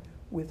martyr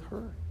with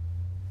her.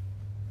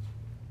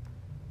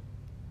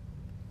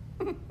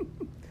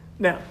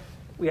 Now,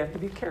 we have to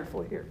be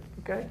careful here,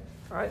 okay?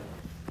 All right?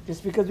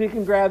 Just because we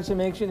can grab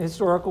some ancient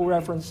historical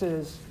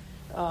references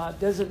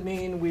doesn't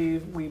mean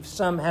we've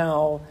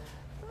somehow,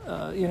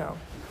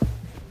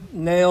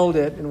 nailed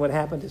it in what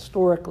happened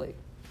historically.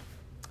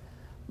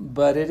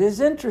 But it is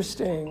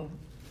interesting,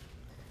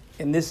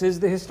 and this is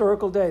the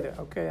historical data,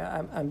 okay?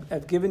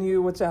 I've given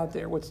you what's out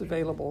there, what's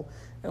available,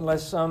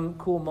 unless some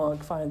cool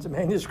monk finds a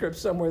manuscript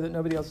somewhere that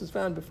nobody else has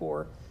found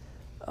before.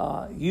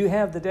 You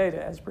have the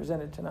data as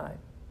presented tonight.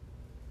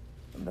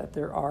 That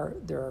there are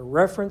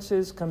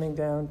references coming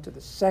down to the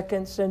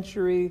 2nd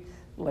century,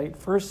 late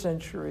 1st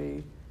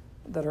century,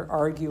 that are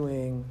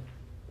arguing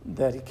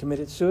that he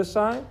committed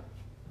suicide,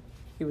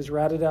 he was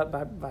ratted out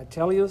by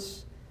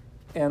Vitellius,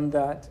 and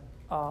that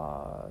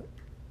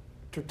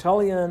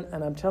Tertullian,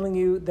 and I'm telling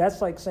you,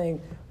 that's like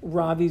saying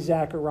Ravi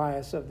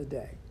Zacharias of the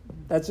day.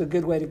 That's a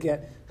good way to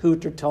get who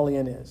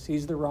Tertullian is.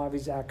 He's the Ravi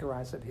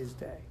Zacharias of his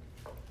day,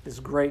 this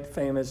great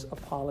famous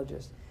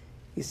apologist.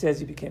 He says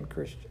he became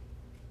Christian.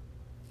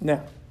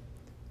 Now,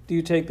 do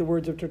you take the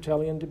words of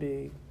Tertullian to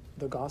be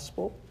the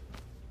gospel?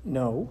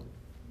 No.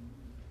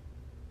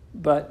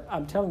 But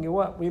I'm telling you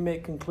what, we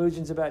make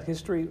conclusions about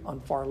history on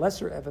far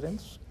lesser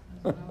evidence.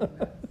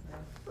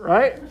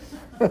 Right?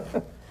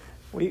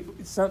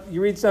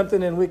 You read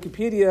something in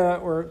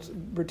Wikipedia or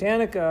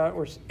Britannica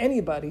or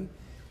anybody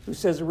who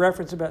says a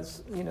reference about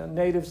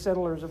native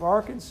settlers of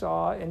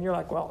Arkansas, and you're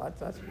like, well,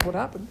 that's what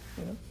happened.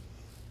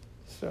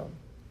 So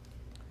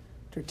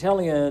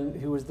Tertullian,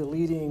 who was the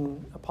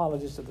leading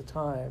apologist of the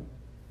time,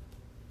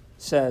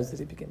 says that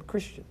he became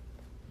Christian.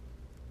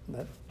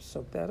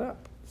 Soak that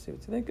up. See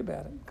what you think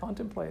about it.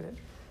 Contemplate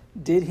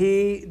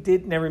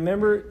it. Now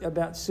remember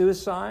about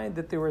suicide,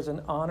 that there was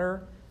an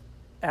honor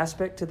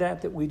aspect to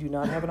that we do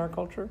not have in our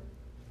culture?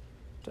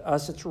 To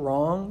us it's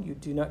wrong. You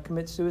do not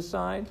commit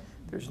suicide.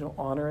 There's no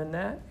honor in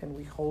that, and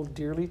we hold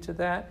dearly to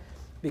that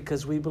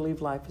because we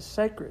believe life is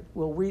sacred.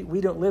 Well,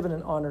 we don't live in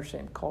an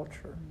honor-shame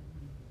culture.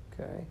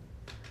 Okay?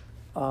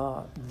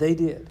 They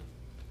did.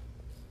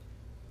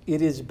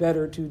 It is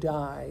better to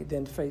die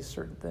than face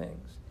certain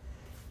things.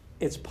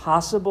 It's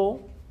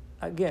possible,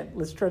 again,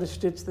 let's try to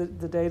stitch the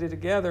data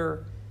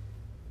together.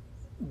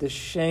 The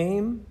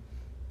shame,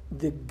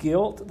 the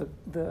guilt,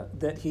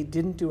 that he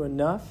didn't do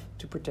enough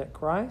to protect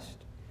Christ.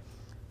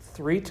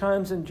 3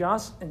 times in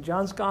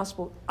John's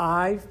gospel,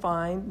 I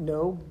find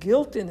no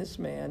guilt in this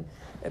man.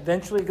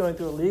 Eventually going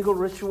through a legal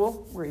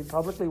ritual where he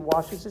publicly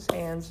washes his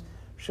hands,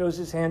 shows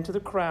his hand to the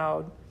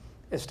crowd,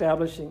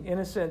 establishing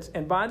innocence.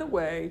 And by the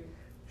way,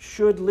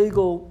 should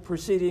legal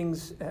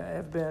proceedings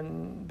have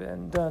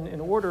been done in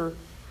order,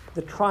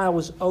 the trial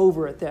was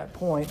over at that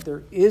point.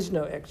 There is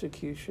no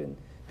execution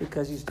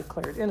because he's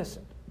declared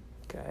innocent.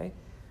 Okay?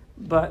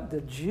 But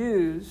the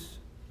Jews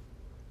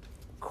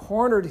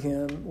cornered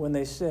him when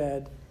they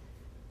said,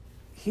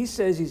 he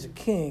says he's a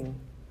king.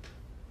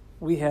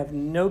 We have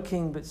no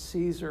king but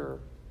Caesar.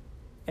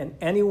 And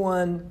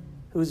anyone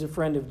who's a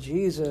friend of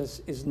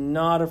Jesus is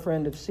not a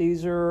friend of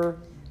Caesar.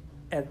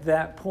 At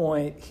that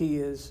point, he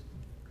is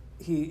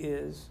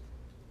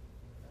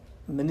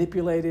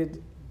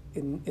manipulated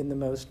in the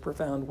most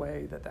profound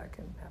way that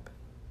can happen.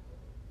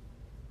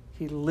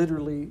 He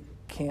literally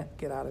can't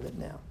get out of it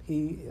now.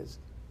 He is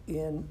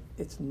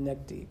it's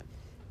neck deep.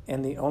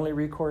 And the only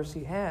recourse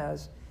he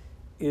has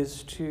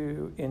is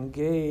to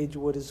engage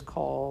what is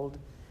called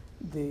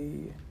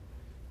the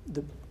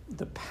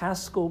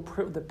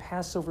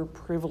Passover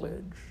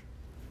privilege.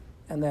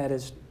 And that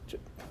is,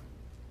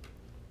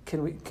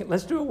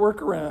 let's do a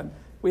workaround.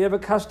 We have a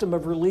custom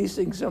of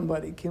releasing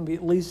somebody. Can we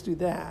at least do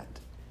that?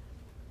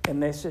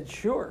 And they said,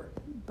 sure,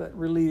 but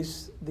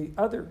release the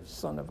other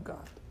Son of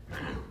God,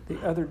 the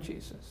other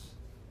Jesus.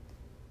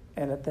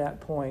 And at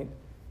that point,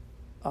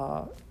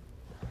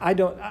 I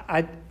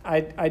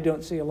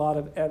don't see a lot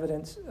of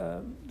evidence,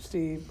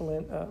 Steve,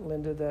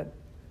 Linda,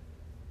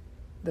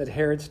 that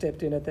Herod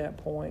stepped in at that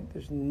point.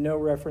 There's no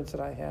reference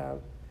that I have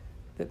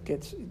that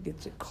gets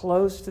it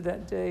close to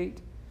that date.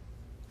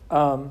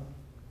 But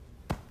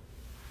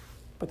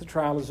the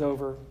trial is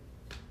over.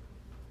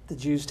 The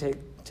Jews take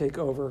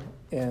over,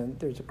 and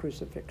there's a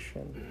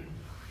crucifixion.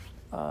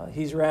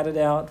 He's ratted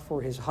out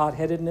for his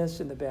hot-headedness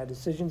and the bad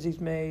decisions he's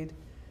made.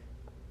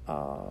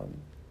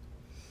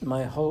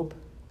 My hope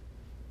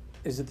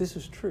is that this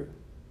is true.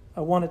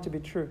 I want it to be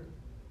true.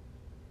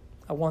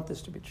 I want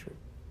this to be true.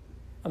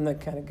 I'm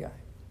that kind of guy,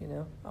 you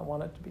know? I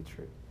want it to be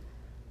true.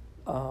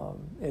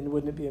 And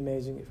wouldn't it be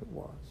amazing if it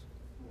was?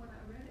 When I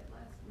read it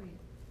last week,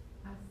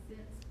 I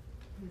sensed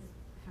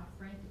how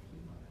frantic he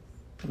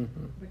was.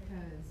 Mm-hmm.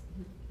 Because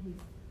he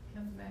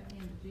comes back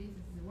into Jesus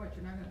and says, what,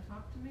 you're not going to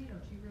talk to me?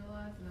 Don't you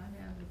realize that I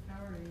have the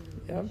power to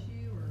either Yep. release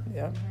you or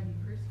Yep. have you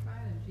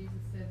crucified? And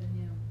Jesus said to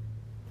him,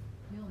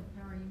 the only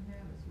power you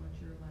have is what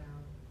you're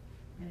allowed.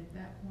 And at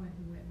that point,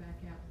 he went back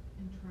out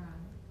and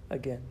tried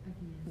Again.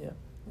 again.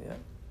 Yeah.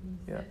 And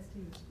he Yeah. sensed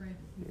he was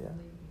frantic. He Yeah. was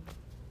leaving.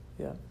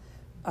 Yeah.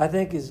 I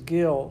think his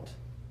guilt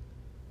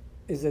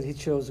is that he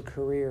chose a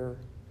career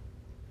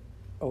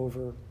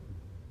over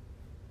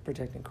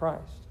protecting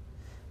Christ.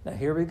 Now,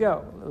 here we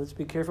go. Let's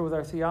be careful with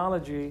our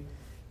theology,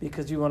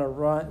 because you want to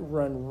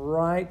run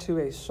right to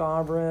a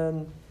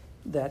sovereign,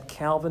 that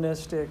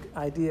Calvinistic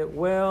idea.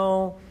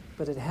 Well,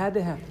 but it had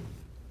to happen.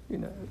 You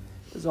know,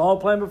 it was all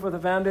planned before the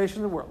foundation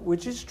of the world,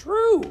 which is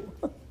true.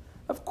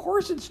 Of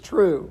course it's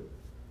true,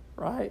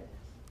 right?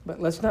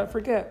 But let's not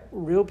forget,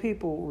 real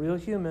people, real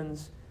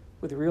humans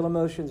with real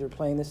emotions are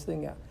playing this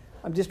thing out.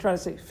 I'm just trying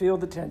to say, feel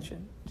the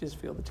tension. Just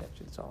feel the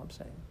tension. That's all I'm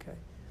saying, okay?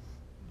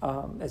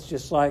 It's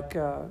just like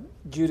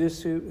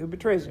Judas who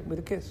betrays him with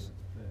a kiss.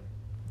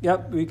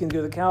 Yep, we can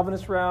go the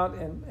Calvinist route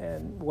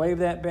and wave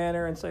that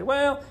banner and say,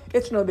 well,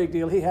 it's no big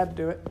deal. He had to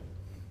do it.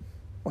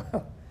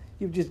 Well,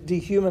 you've just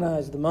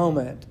dehumanized the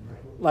moment.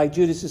 Like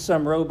Judas is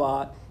some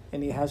robot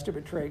and he has to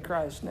betray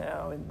Christ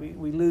now. And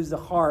we lose the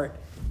heart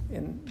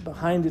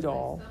behind it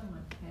all.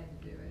 Someone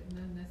had to do it,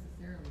 not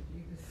necessarily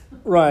Jesus.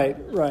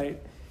 Right.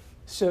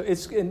 So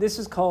and this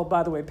is called,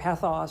 by the way,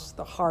 pathos,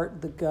 the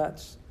heart, the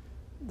guts,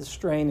 the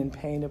strain and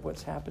pain of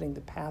what's happening,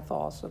 the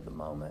pathos of the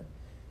moment.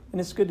 And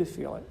it's good to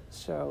feel it.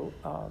 So,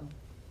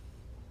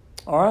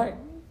 all right.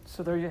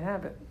 So there you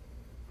have it.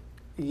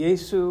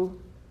 Yesu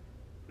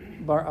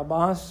bar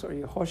Abbas, or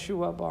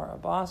Yehoshua bar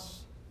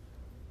Abbas,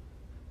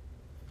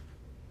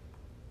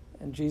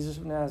 and Jesus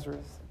of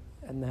Nazareth,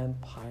 and then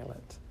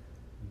Pilate,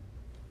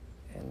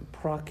 and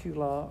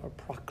Procula or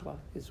Procla,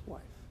 his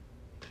wife.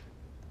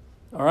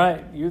 All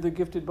right, you're the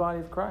gifted body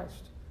of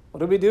Christ. What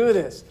do we do with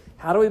this?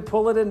 How do we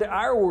pull it into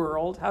our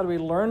world? How do we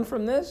learn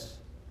from this?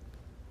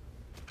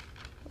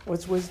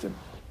 What's wisdom?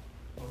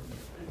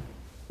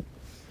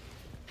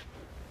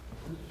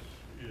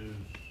 This is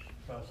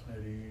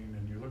fascinating,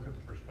 and you look at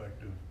the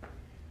perspective.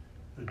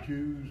 The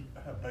Jews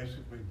have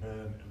basically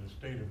been in a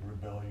state of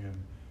rebellion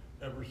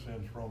ever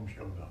since Rome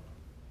showed up.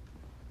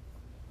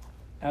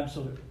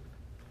 Absolutely.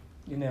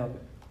 You nailed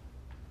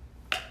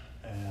it.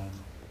 And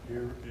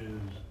here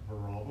is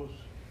Barabbas,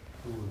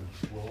 who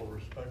is well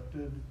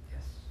respected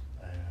Yes.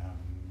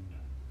 and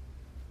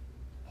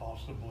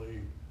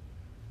possibly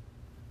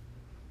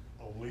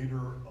a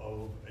leader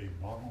of a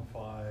bona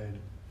fide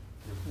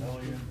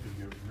rebellion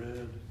to get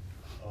rid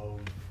of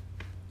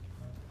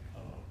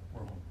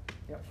Rome,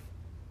 Yep.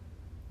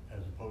 as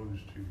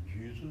opposed to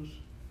Jesus,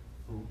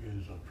 who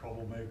is a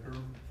troublemaker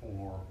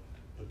for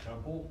the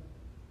temple.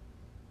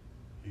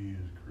 He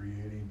is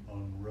creating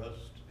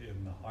unrest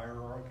in the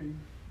hierarchy.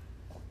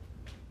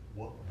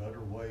 What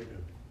better way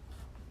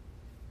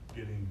of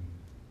getting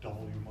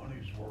double your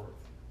money's worth?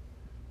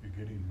 You're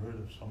getting rid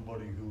of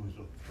somebody who is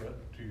a threat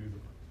to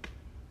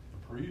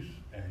the priests,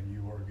 and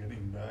you are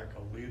getting back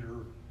a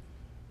leader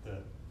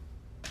that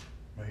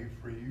may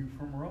free you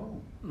from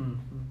Rome.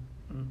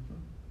 Mm-hmm. Mm-hmm.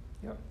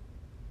 Yep.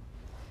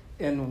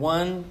 And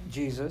one,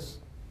 Jesus,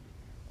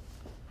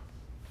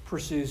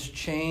 pursues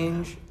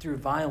change through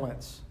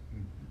violence.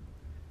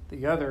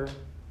 The other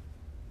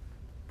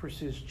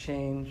pursues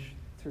change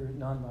through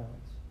nonviolence,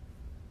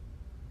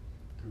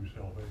 Through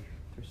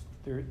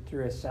salvation.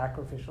 through a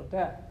sacrificial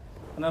death.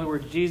 In other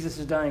words, Jesus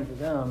is dying for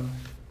them,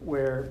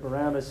 where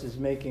Barabbas is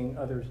making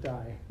others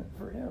die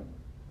for him.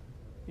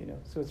 You know,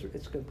 so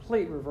it's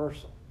complete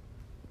reversal.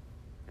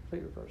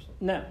 Complete reversal.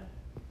 Now,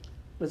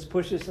 let's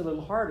push this a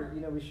little harder.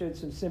 You know, we showed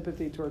some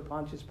sympathy toward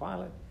Pontius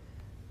Pilate.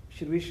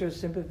 Should we show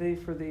sympathy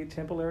for the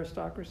temple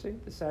aristocracy,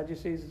 the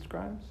Sadducees and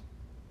scribes?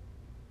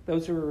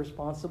 Those who were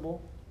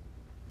responsible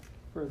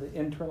for the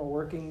internal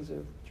workings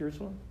of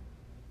Jerusalem?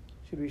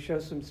 Should we show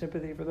some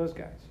sympathy for those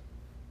guys?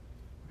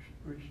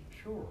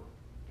 Sure.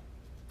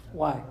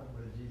 Why?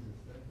 What did Jesus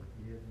say?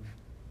 Forgive them.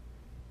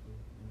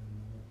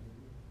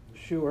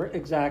 Sure,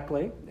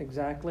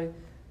 exactly.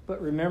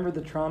 But remember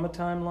the trauma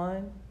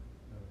timeline?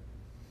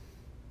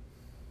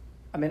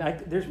 I mean,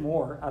 there's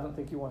more. I don't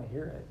think you want to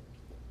hear it.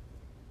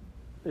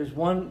 There's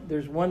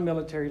one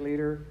military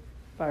leader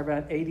by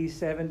around 80,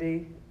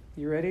 70,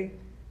 you ready?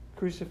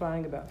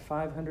 Crucifying about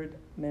 500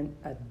 men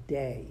a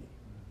day.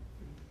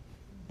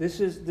 This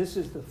is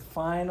the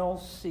final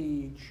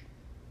siege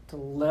to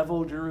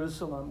level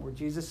Jerusalem, where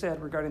Jesus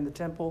said regarding the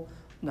temple,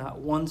 not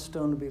one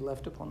stone to be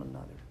left upon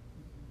another.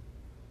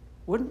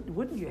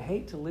 Wouldn't you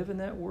hate to live in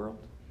that world?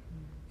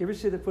 You ever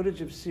see the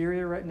footage of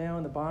Syria right now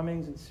and the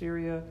bombings in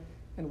Syria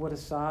and what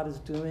Assad is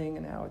doing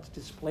and how it's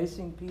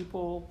displacing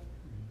people?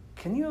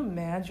 Can you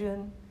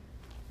imagine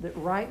that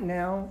right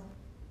now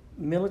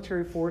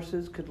military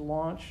forces could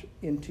launch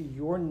into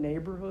your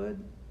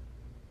neighborhood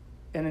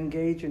and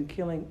engage in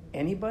killing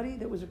anybody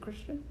that was a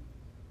Christian?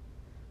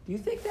 Do you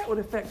think that would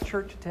affect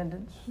church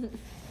attendance?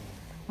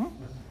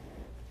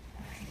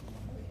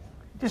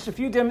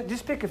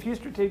 Just pick a few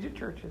strategic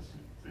churches.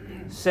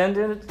 Send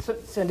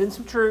in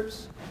some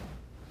troops,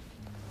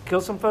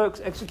 kill some folks,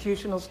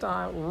 executional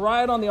style,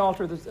 right on the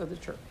altar of the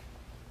church.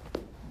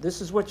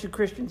 This is what you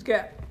Christians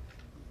get.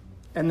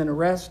 And then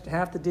arrest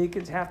half the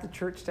deacons, half the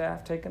church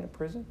staff, taken to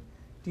prison.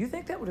 Do you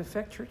think that would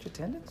affect church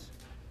attendance?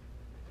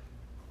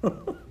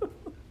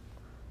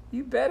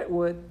 You bet it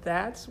would.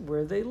 That's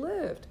where they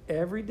lived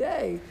every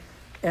day.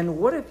 And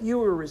what if you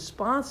were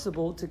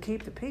responsible to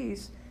keep the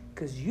peace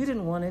because you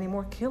didn't want any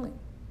more killing?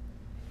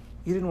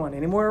 You didn't want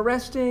any more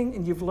arresting,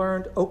 and you've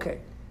learned, okay,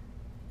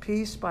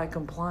 peace by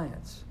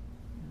compliance.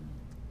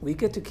 We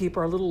get to keep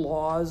our little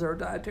laws, our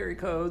dietary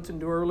codes, and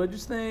do our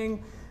religious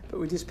thing, but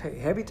we just pay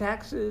heavy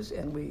taxes,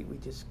 and we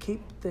just keep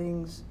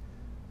things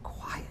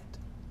quiet.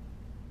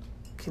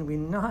 Can we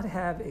not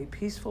have a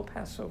peaceful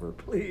Passover,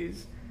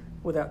 please,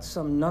 without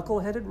some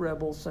knuckle-headed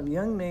rebel, some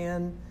young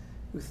man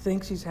who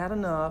thinks he's had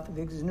enough, and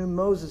thinks he's a new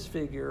Moses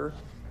figure?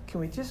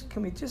 Can we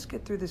just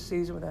get through this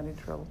season without any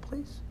trouble,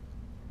 please?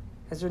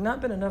 Has there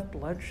not been enough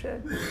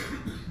bloodshed?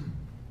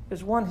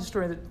 There's one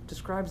historian that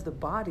describes the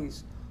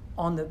bodies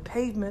on the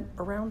pavement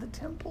around the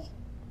temple.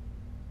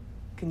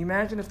 Can you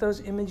imagine if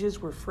those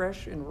images were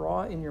fresh and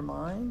raw in your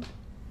mind?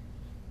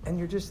 And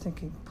you're just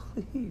thinking,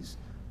 please,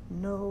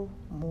 no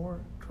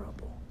more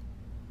trouble.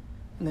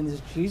 And then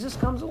as Jesus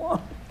comes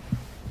along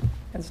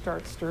and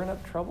starts stirring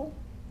up trouble,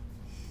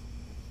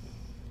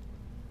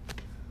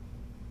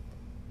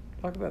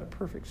 talk about a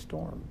perfect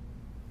storm.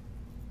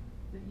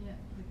 But yet,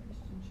 the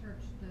Christian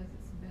church does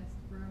its best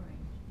growing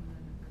when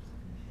under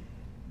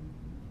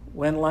persecution.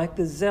 When, like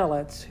the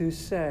zealots who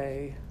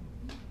say,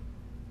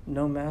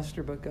 no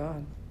master but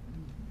God.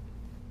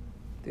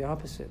 The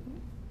opposite.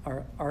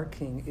 Our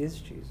King is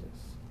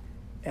Jesus,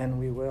 and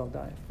we will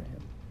die for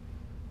him.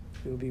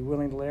 We will be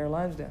willing to lay our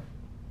lives down.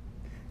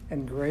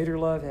 And greater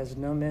love has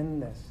no man than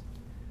this,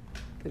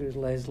 that who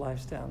lays his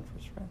life down for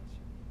his friends.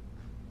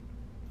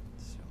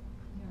 So.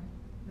 Yeah,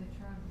 they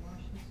try to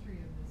wash history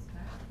of this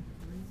back.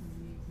 The reason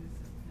we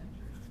exist as a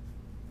country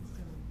is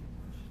so we can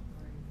worship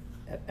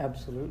glory.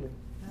 Absolutely.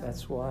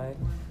 That's why. More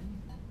than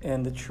anything.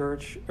 And the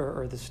church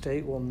or the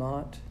state will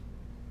not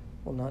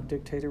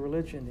dictate a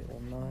religion. It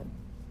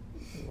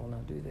will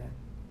not do that.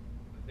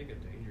 I think a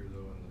danger,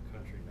 though, in the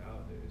country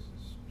nowadays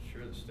is,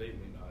 sure, the state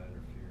may not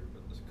interfere,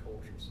 but this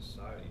culture of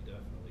society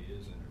definitely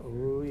is interfering.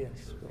 Oh, with the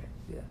yes, church.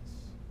 Will. Yes.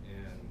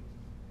 And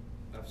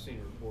I've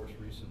seen reports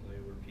recently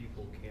where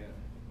people can't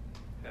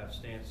have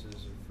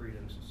stances or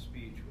freedoms of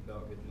speech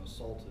without getting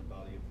assaulted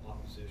by the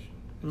opposition.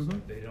 It's Mhm.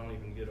 like they don't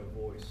even get a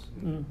voice.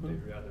 Mhm.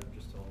 They'd rather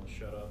just tell them to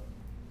shut up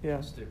Yeah.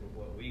 and stick with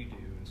what we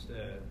do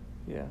instead.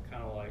 Yeah.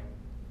 Kind of like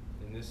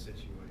in this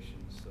situation.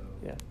 So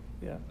Yeah.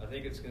 Yeah. I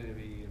think it's going to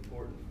be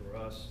important for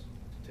us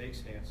to take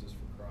stances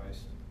for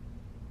Christ,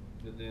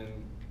 but then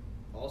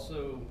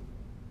also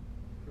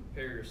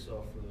prepare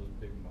yourself for those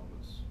big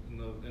moments.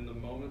 In the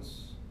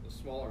moments, the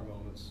smaller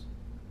moments,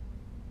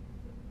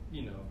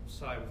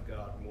 side with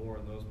God more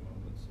in those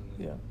moments,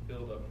 and then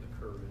build up the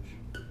courage.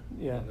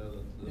 Yeah. And know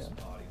that this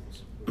Yeah. body will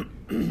support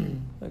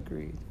you.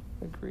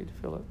 Agreed,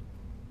 Philip.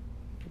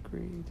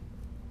 Agreed.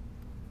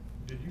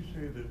 Did you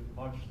say that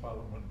Pontius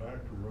Pilate went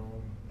back to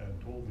Rome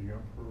and told the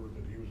emperor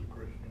that he was a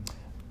Christian?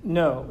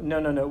 No.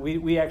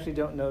 We actually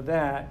don't know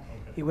that.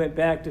 Okay. He went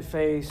back to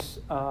face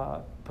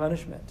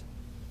punishment.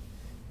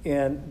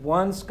 And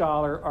one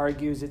scholar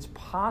argues it's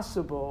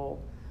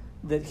possible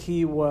that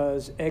he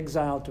was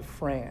exiled to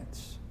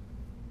France,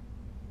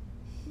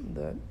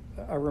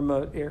 a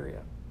remote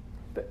area.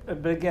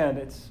 But again,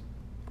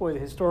 the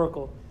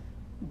historical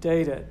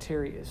data,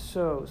 Terry, is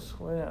so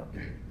slim.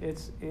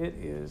 It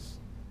is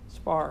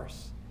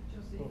sparse.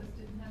 Josephus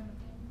didn't have a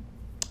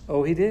king?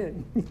 Oh, he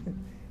did.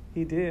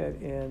 He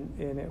did,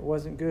 and it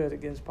wasn't good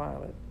against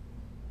Pilate.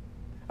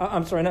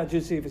 I'm sorry, not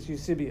Josephus,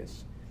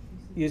 Eusebius.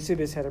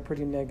 Eusebius had a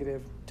pretty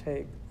negative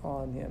take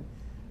on him.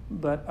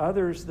 But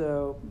others,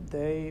 though,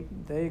 they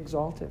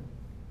exalt him.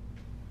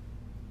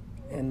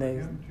 And For they...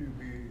 him to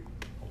be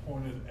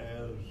appointed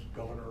as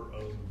governor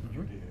of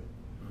Judea,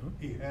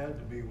 he had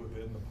to be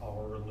within the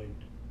power elite.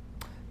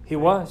 He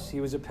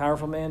was a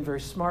powerful man, very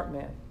smart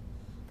man.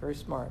 Very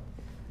smart.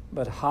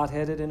 But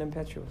hot-headed and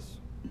impetuous.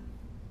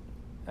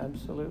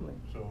 Absolutely.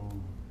 So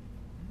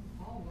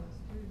Paul was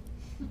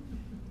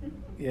too.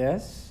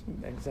 Yes,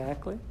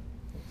 exactly.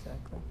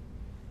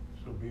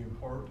 So being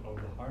part of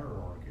the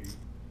hierarchy,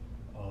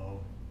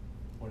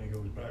 when he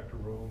goes back to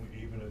Rome,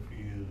 even if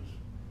he is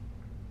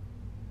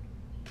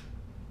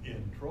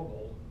in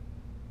trouble,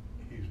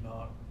 he's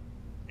not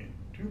in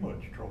too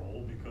much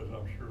trouble, because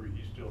I'm sure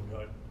he's still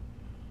got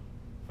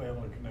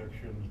family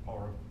connections,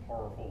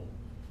 powerful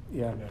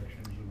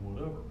connections and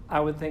whatever. I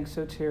would think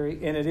so, Terry.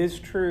 And it is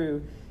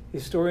true.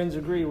 Historians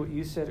agree what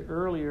you said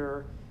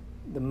earlier.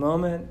 The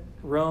moment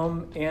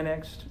Rome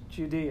annexed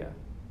Judea,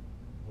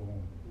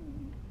 Boom.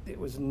 it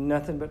was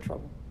nothing but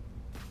trouble.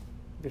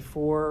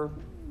 before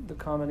the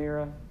Common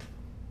Era,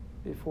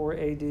 before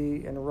AD,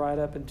 and right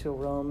up until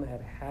Rome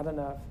had had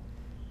enough.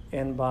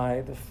 And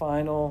by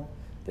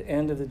the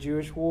end of the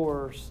Jewish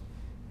Wars,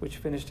 which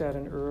finished out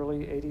in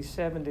early AD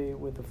 70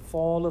 with the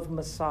fall of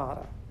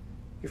Masada.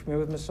 You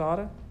familiar with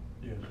Masada?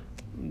 Yes.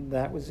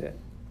 That was it.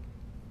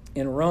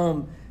 In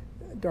Rome,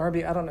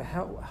 Darby, I don't know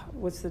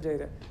what's the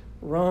data?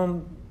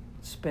 Rome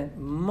spent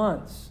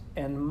months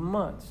and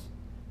months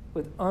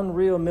with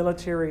unreal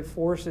military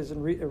forces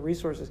and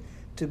resources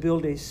to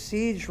build a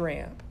siege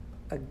ramp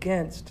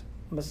against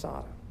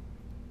Masada.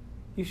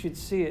 You should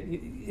see it.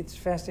 It's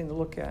fascinating to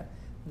look at.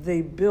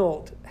 They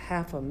built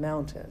half a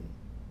mountain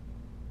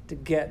to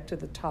get to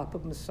the top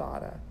of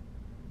Masada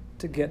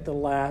to get the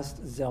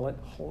last zealot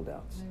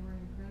holdouts. They were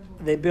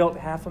incredible. They built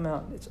half a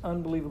mountain. It's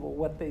unbelievable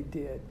what they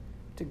did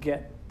to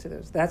get to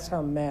this. That's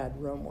how mad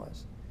Rome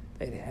was.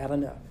 They'd had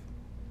enough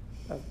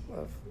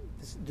of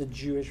the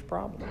Jewish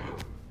problem.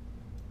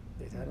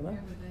 They'd had enough.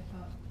 Yeah, but they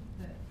thought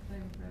that they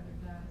would rather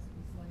die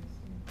as slaves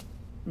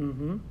too.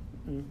 Mm-hmm.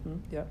 Mm-hmm.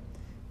 Yep.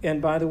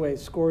 And by the way,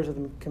 scores of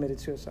them committed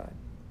suicide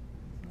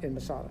in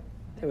Masada.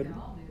 I think they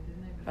all did,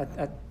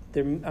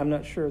 didn't they? I'm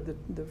not sure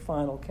the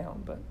final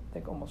count, but I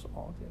think almost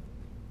all did.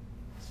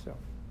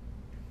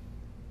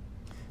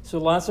 So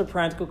lots of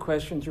practical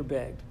questions are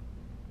begged.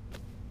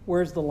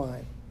 Where's the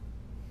line?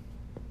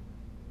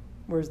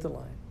 Where's the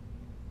line?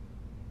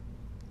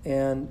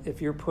 And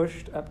if you're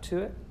pushed up to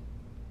it,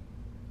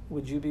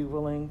 would you be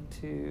willing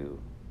to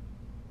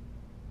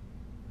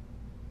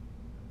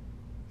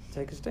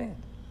take a stand?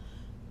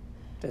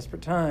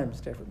 Desperate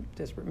times,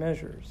 desperate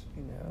measures,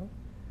 you know.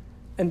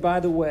 And by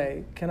the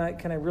way, can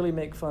I really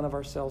make fun of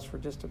ourselves for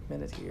just a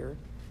minute here?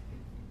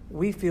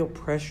 We feel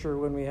pressure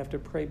when we have to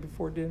pray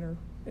before dinner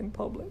in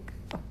public.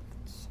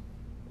 It's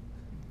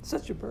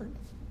such a burden.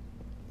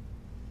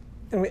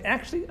 And we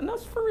actually, and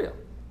that's for real,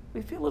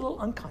 we feel a little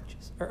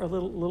unconscious or a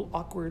little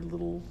awkward,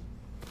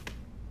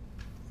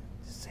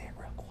 just say it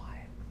real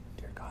quiet.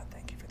 Dear God,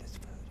 thank you for this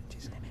food. In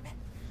Jesus' name, amen.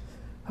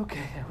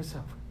 Okay, that was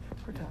over.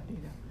 We're done, you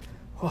know.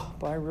 Oh,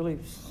 but I really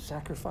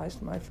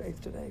sacrificed my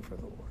faith today for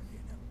the Lord, you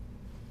know.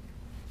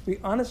 We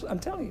honestly, I'm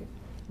telling you,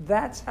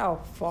 that's how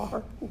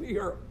far we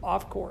are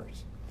off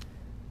course.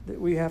 That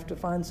we have to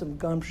find some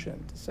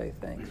gumption to say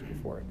thanks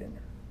before a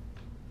dinner.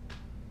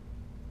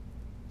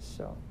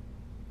 So,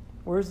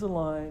 where's the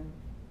line?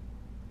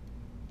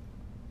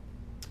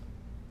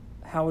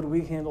 How would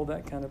we handle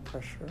that kind of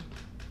pressure?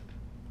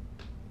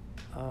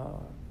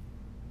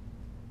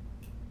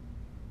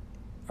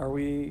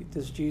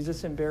 Does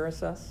Jesus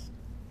embarrass us?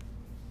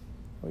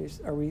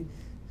 Are we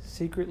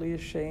secretly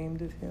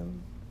ashamed of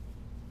him?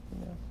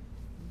 You know?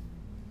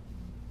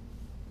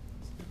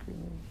 Secretly.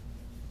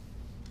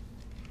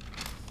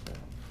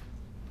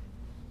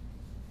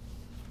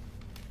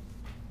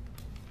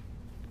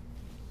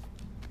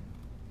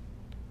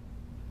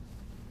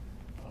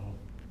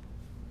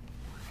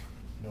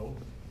 No.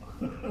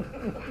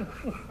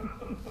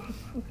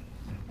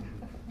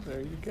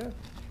 There you go.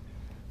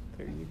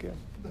 There you go.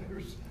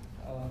 There's,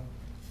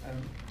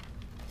 and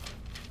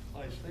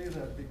I say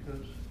that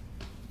because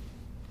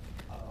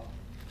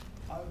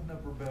I've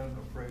never been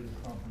afraid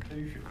of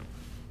confrontation.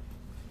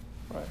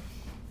 Right.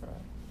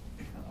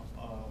 You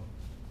know,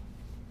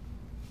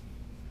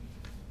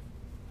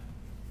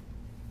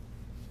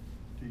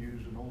 to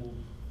use an old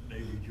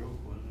Navy joke,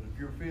 was if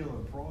you're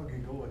feeling froggy,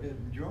 go ahead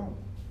and jump.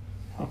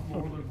 I'm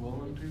more than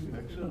willing to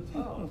mix it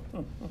up.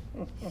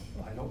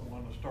 I don't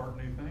want to start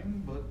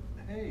anything, but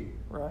hey.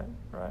 Right.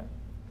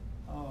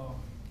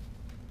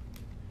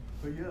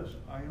 But yes,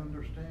 I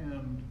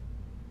understand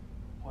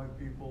why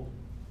people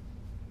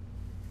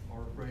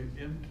are afraid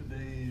in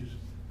today's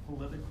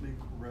politically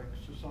correct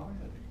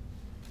society.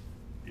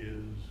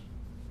 Is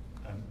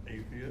an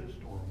atheist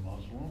or a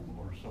Muslim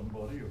or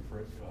somebody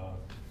afraid,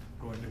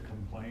 going to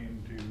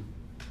complain to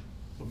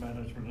the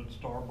management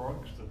at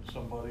Starbucks that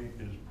somebody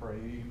is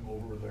praying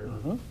over their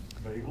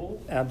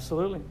bagel?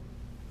 Absolutely.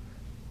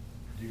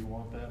 Do you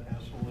want that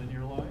hassle in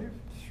your life?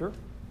 Sure.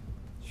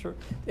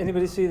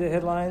 Anybody see the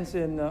headlines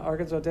in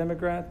Arkansas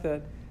Democrat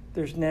that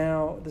there's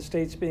now the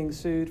state's being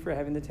sued for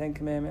having the Ten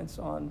Commandments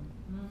on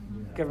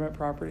government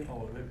property?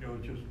 Oh, it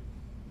was just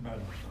a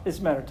matter of time. It's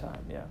a matter of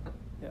time, yeah,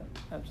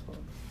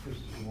 absolutely. This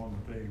is the one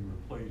that they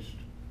replaced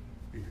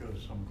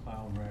because some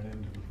clown ran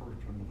into the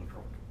first one with a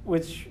truck.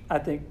 Which I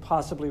think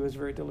possibly was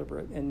very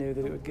deliberate and knew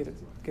that it would get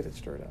it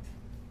stirred up.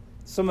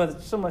 So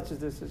much of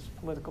this is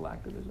political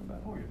activism, by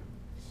the way.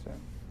 So.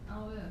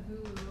 All that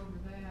hulu over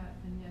that,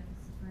 and yet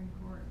the Supreme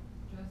Court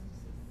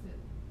justices sit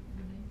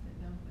beneath it,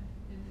 don't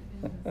they? In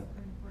the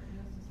Supreme Court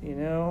justices. You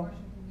know,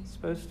 Washington, it's D.C.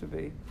 supposed to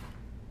be.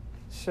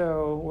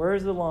 So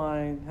where's the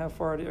line? How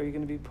far are you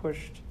going to be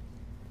pushed?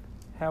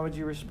 How would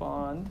you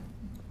respond?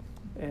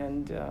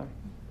 And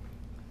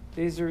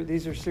these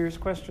are serious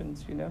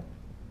questions, you know,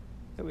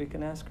 that we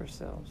can ask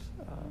ourselves.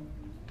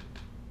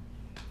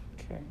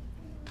 Okay.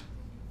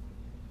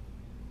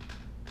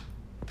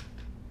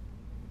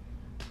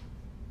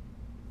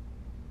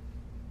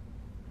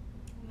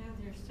 Now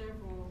there's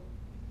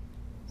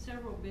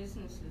several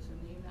businesses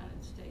in the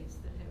United States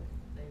that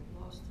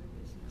they've lost their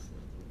businesses,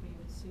 they're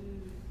being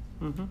sued,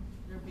 Mm-hmm.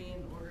 they're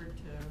being ordered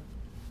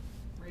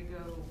to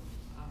re-go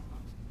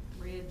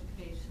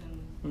re-education.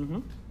 Mm-hmm.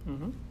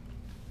 Mm-hmm.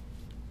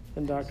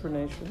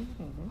 Indoctrination.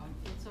 So, Mm-hmm.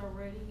 It's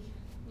already,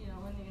 in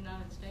the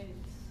United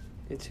States,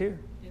 It's here.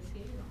 it's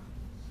here.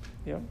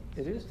 Yep,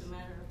 it is. It's just a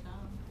matter of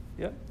time.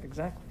 Yep,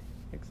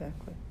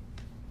 exactly.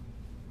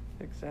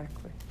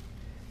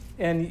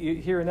 And you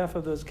hear enough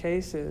of those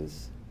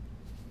cases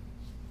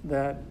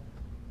that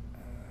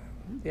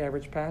the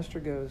average pastor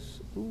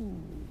goes, ooh,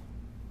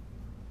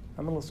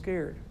 I'm a little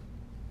scared.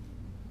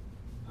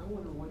 I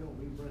wonder, why don't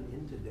we run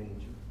into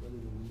danger rather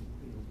than,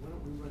 why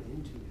don't we run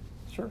into it?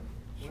 Sure,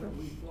 Why sure. don't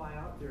we fly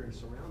out there and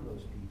surround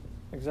those people?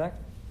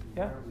 Exactly.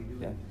 Why Yeah. aren't we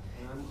doing Yeah. that?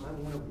 And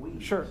I'm one of we.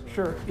 Sure, so-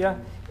 sure, yeah.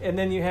 And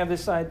then you have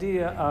this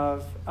idea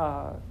of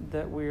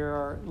that we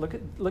are, look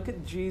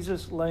at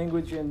Jesus'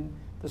 language in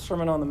the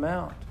Sermon on the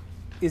Mount.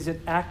 Is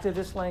it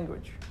activist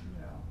language?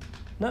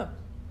 No.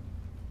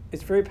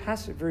 It's very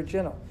passive, very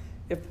gentle.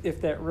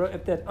 If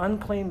that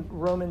unclean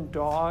Roman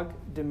dog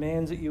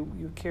demands that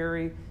you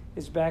carry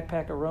his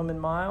backpack a Roman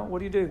mile,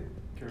 what do?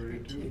 Carry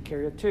it You too.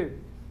 carry it too.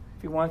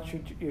 If you want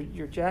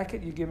your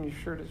jacket, you give him your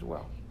shirt as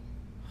well.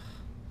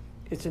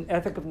 It's an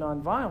ethic of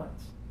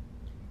nonviolence.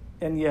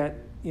 And yet,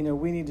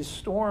 we need to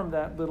storm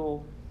that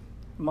little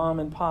mom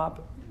and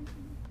pop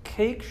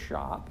cake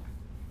shop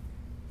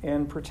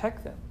and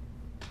protect them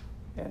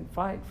and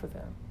fight for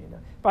them.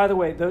 By the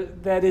way,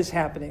 that is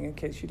happening. In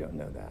case you don't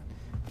know that,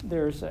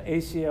 there's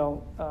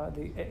ACL,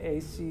 the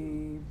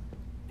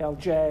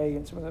ACLJ,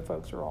 and some of the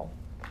folks are all,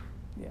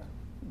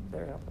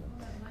 they're helping them.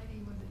 Well, that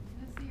lady, was it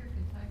Tennessee or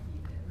Kentucky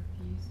that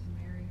refused to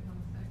marry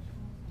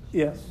homosexuals? She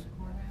Yes. went to the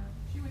courthouse.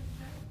 She went to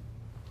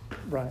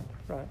jail. Right.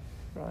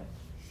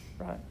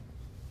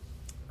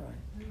 Who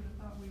would have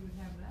thought we would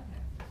have that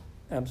happen?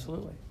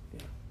 Absolutely.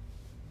 Yeah.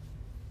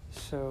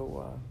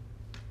 So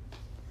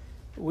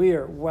we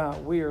are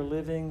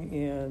living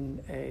in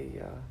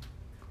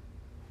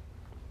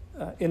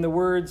in the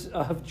words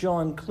of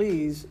John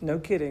Cleese, no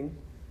kidding,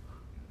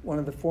 one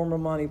of the former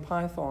Monty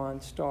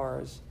Python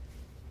stars,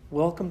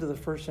 welcome to the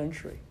first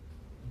century.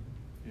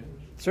 Yes.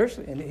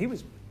 Seriously, and he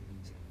was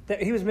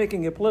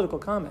making a political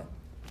comment.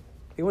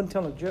 He wasn't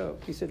telling a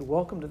joke. He said,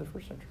 welcome to the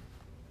first century.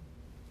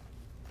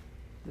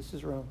 This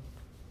is Rome.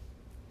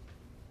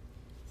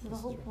 So the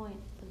whole point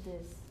of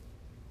this,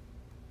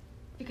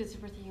 because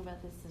we're thinking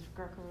about this as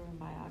Greco-Roman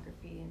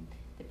biography, and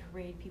they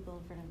parade people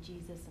in front of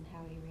Jesus and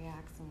how he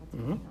reacts and what's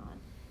going on.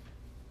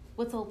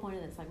 What's the whole point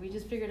of this? Like, we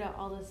just figured out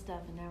all this stuff,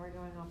 and now we're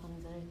going off on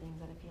these other things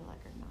that I feel like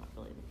are not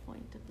really the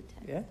point of the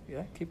text.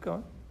 Yeah, keep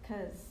going.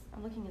 Because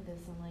I'm looking at this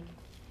and, like,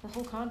 the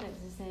whole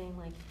context is saying,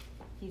 like,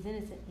 he's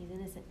innocent. I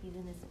don't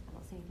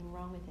see anything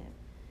wrong with him.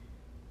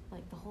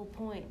 Like, the whole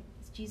point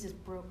is Jesus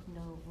broke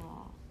no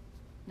law.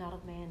 Not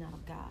of man, not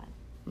of God.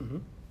 Mm-hmm.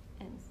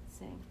 And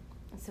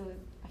so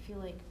I feel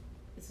like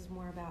this is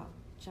more about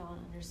John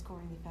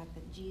underscoring the fact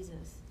that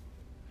Jesus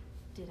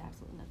did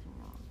absolutely nothing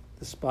wrong.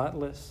 The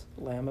spotless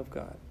Lamb of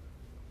God.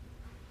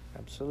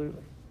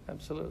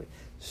 Absolutely.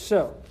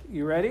 So,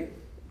 you ready?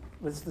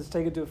 Let's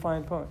take it to a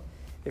fine point.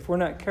 If we're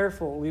not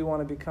careful, we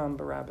want to become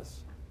Barabbas.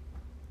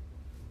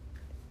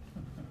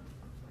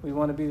 We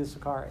want to be the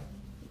Sicarii.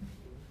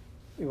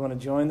 We want to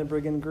join the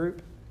brigand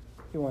group.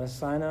 We want to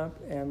sign up,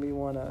 and we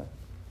want to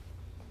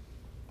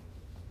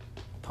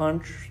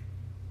punch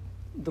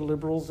the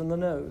liberals in the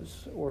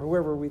nose, or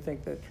whoever we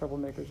think that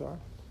troublemakers are.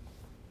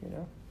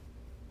 Well,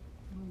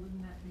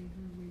 wouldn't that be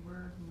who we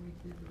were when we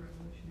did the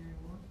Revolutionary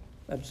War?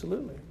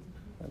 Absolutely.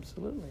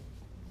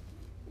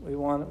 We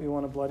want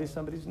to bloody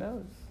somebody's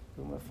nose.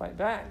 We want to fight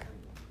back.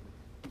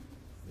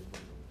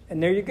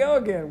 And there you go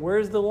again.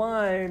 Where's the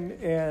line,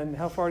 and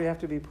how far do you have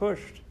to be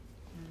pushed?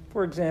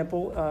 For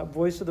example,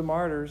 Voice of the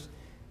Martyrs,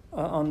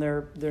 on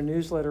their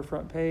newsletter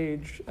front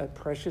page, a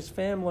precious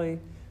family,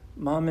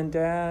 mom and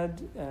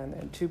dad,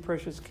 and two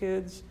precious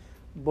kids,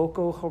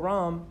 Boko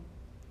Haram,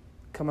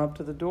 come up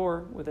to the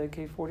door with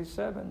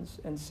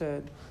AK-47s and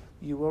said,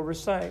 you will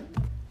recite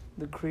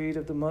the creed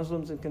of the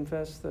Muslims and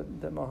confess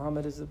that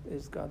Muhammad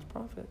is God's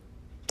prophet.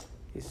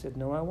 He said,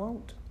 no, I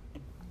won't.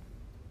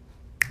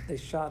 They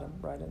shot him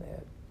right in the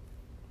head,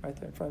 right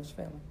there in front of his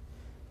family.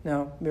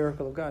 Now,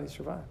 miracle of God, he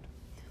survived.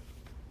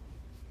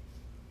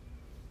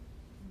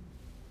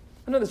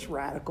 I know that's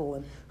radical,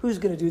 and who's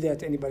going to do that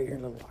to anybody here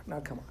in Little Rock?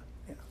 Now, come on.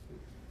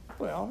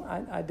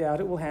 Well, I doubt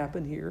it will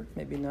happen here,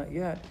 maybe not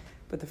yet.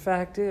 But the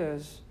fact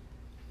is,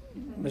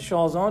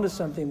 Michelle's onto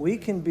something. We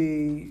can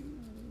be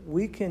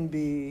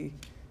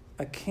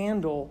a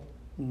candle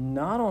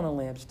not on a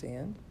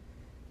lampstand.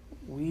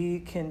 We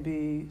can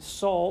be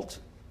salt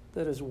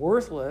that is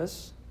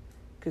worthless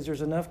because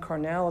there's enough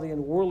carnality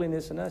and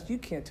worldliness in us. You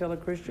can't tell a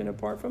Christian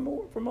apart from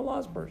a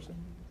lost person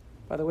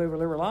by the way we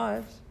live our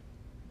lives,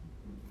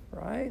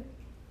 right?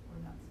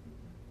 We're not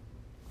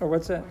speaking. Or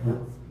what's that?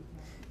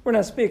 We're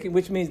not speaking,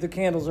 which means the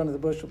candle's under the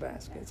bushel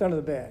basket. It's under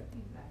the bed.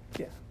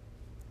 Exactly.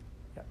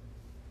 Yeah.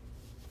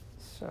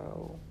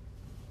 So.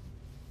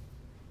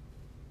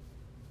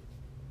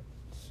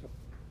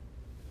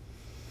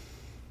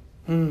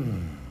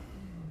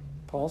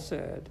 Paul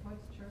said,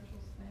 What's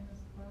Churchill's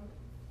famous quote?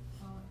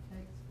 All it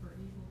takes for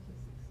evil to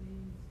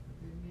succeed is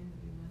for good men to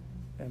do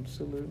nothing.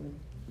 absolutely,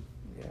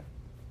 yeah.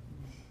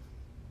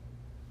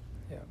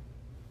 Yeah.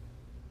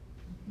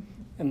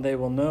 And they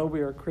will know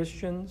we are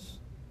Christians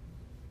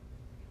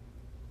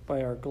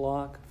by our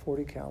Glock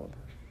 40 caliber.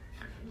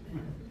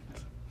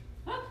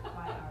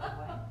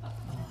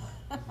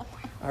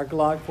 Our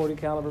Glock 40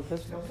 caliber Now,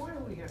 pistol. why do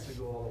we have to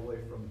go all the way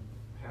from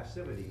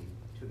passivity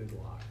to the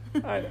Glock?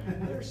 I know.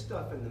 There's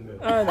stuff in the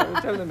middle. I know,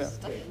 it's in the middle.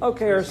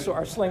 Okay, our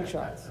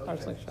slingshots, our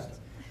slingshots.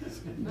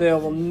 They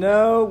will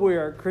know we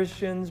are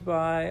Christians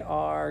by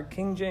our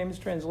King James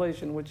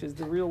translation, which is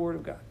the real Word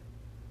of God.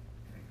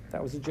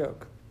 That was a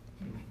joke.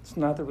 It's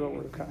not the real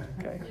Word of God,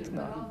 okay? It's But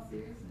not. all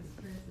seriousness,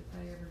 Chris, if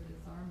they ever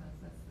disarm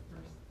us,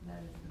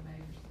 that is the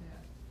major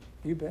step.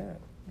 You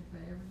bet. If they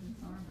ever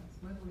disarm us,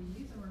 whether we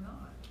use them or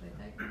not, if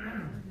they take them away,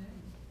 we're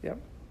doomed. Yep,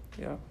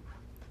 yeah.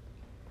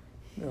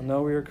 They'll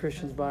know we are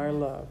Christians by our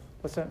love.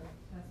 What's that?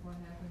 That's what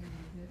happened in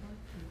Hitler,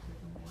 he took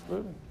them away.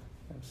 Absolutely,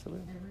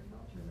 absolutely, Every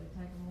culture, they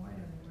take them away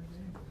and they were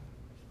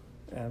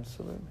doomed.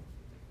 absolutely.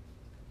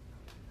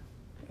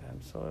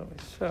 Absolutely.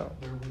 So,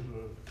 There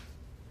was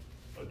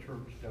a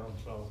church down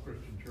south,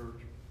 Christian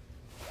church,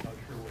 not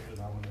sure what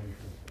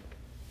denomination,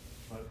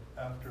 but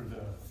after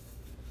the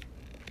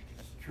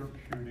church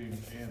shooting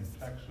in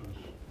Texas,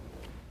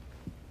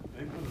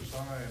 they put a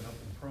sign up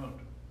in front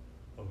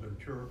of their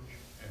church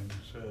and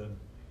said,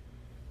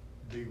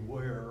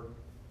 "Beware,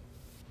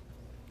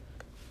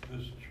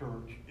 this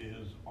church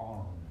is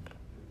armed."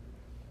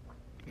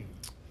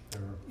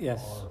 There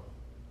Yes. are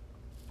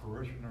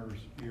parishioners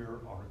here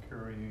are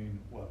carrying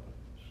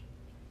weapons.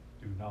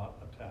 Do not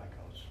attack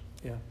us.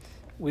 yeah.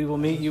 We will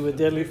meet you with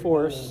deadly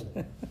force.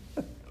 Out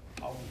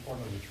in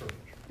front of the church.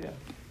 Yeah,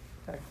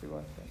 actually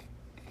was that.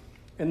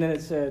 And then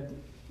it said,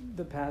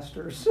 the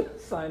pastors,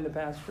 sign the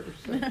pastors.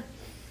 So,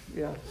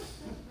 yeah,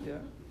 yeah,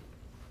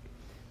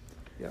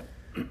 yeah.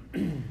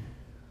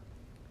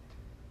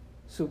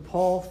 So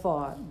Paul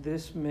thought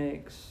this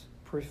makes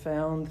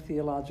profound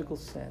theological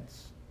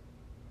sense.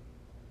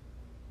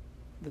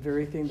 The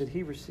very thing that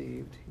he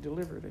received, he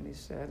delivered. And he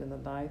said, in the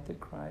night that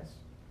Christ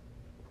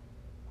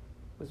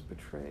was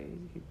betrayed,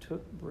 he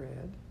took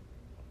bread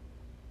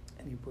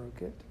and he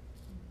broke it.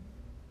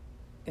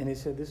 And he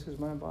said, this is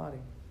my body,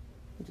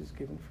 which is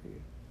given for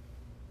you.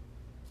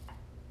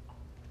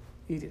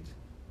 Eat it.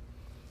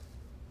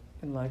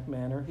 In like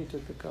manner, he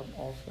took the cup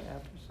also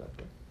after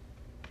supper,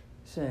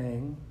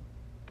 saying,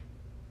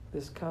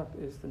 this cup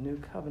is the new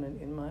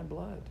covenant in my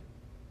blood.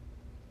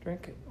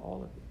 Drink it,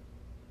 all of you.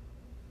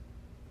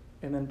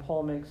 And then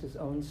Paul makes his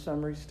own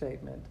summary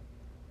statement.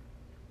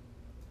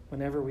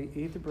 Whenever we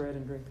eat the bread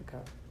and drink the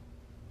cup,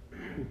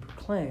 we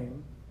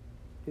proclaim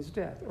his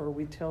death, or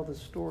we tell the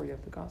story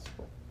of the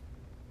gospel.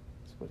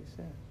 That's what he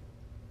said.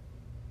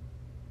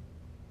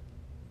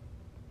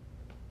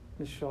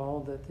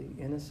 Mishal, that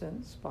the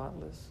innocent,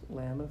 spotless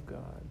Lamb of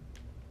God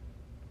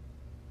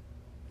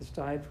has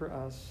died for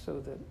us so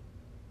that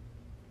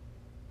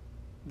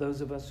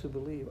those of us who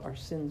believe, our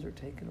sins are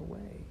taken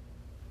away.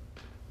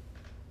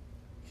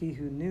 He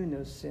who knew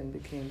no sin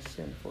became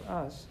sin for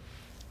us,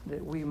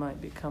 that we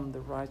might become the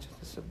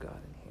righteousness of God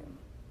in him.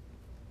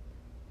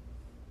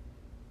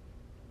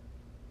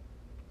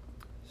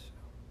 So.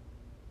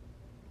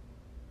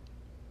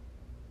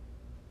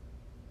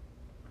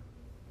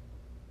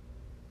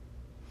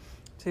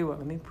 Tell you what,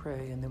 let me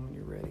pray, and then when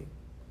you're ready,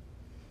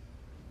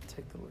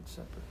 take the Lord's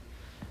Supper.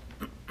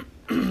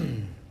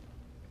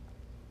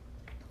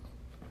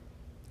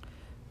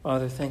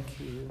 Father, thank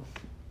you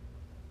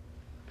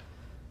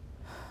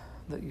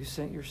that you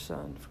sent your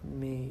Son for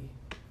me,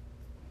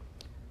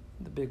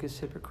 the biggest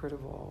hypocrite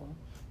of all.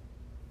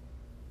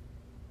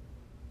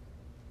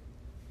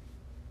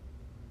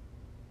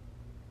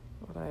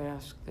 Lord, I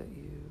ask that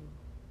you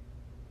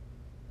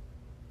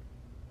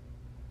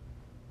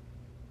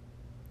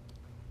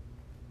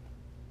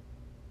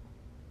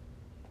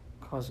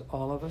cause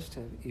all of us to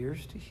have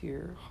ears to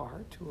hear,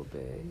 heart to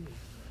obey.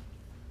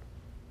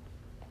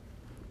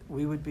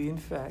 We would be, in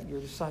fact, your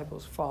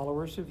disciples,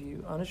 followers of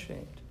you,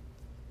 unashamed.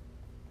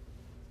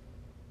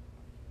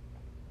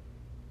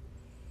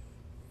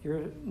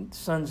 Your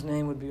Son's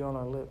name would be on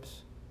our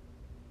lips,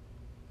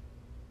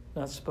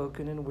 not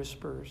spoken in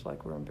whispers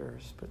like we're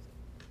embarrassed, but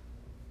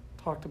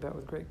talked about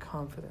with great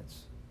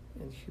confidence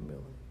and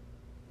humility.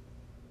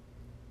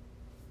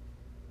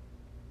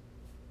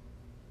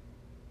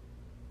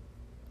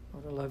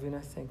 Lord, I love you and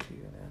I thank you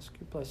and ask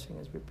your blessing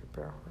as we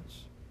prepare our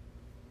hearts.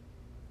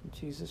 In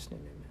Jesus'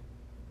 name, amen.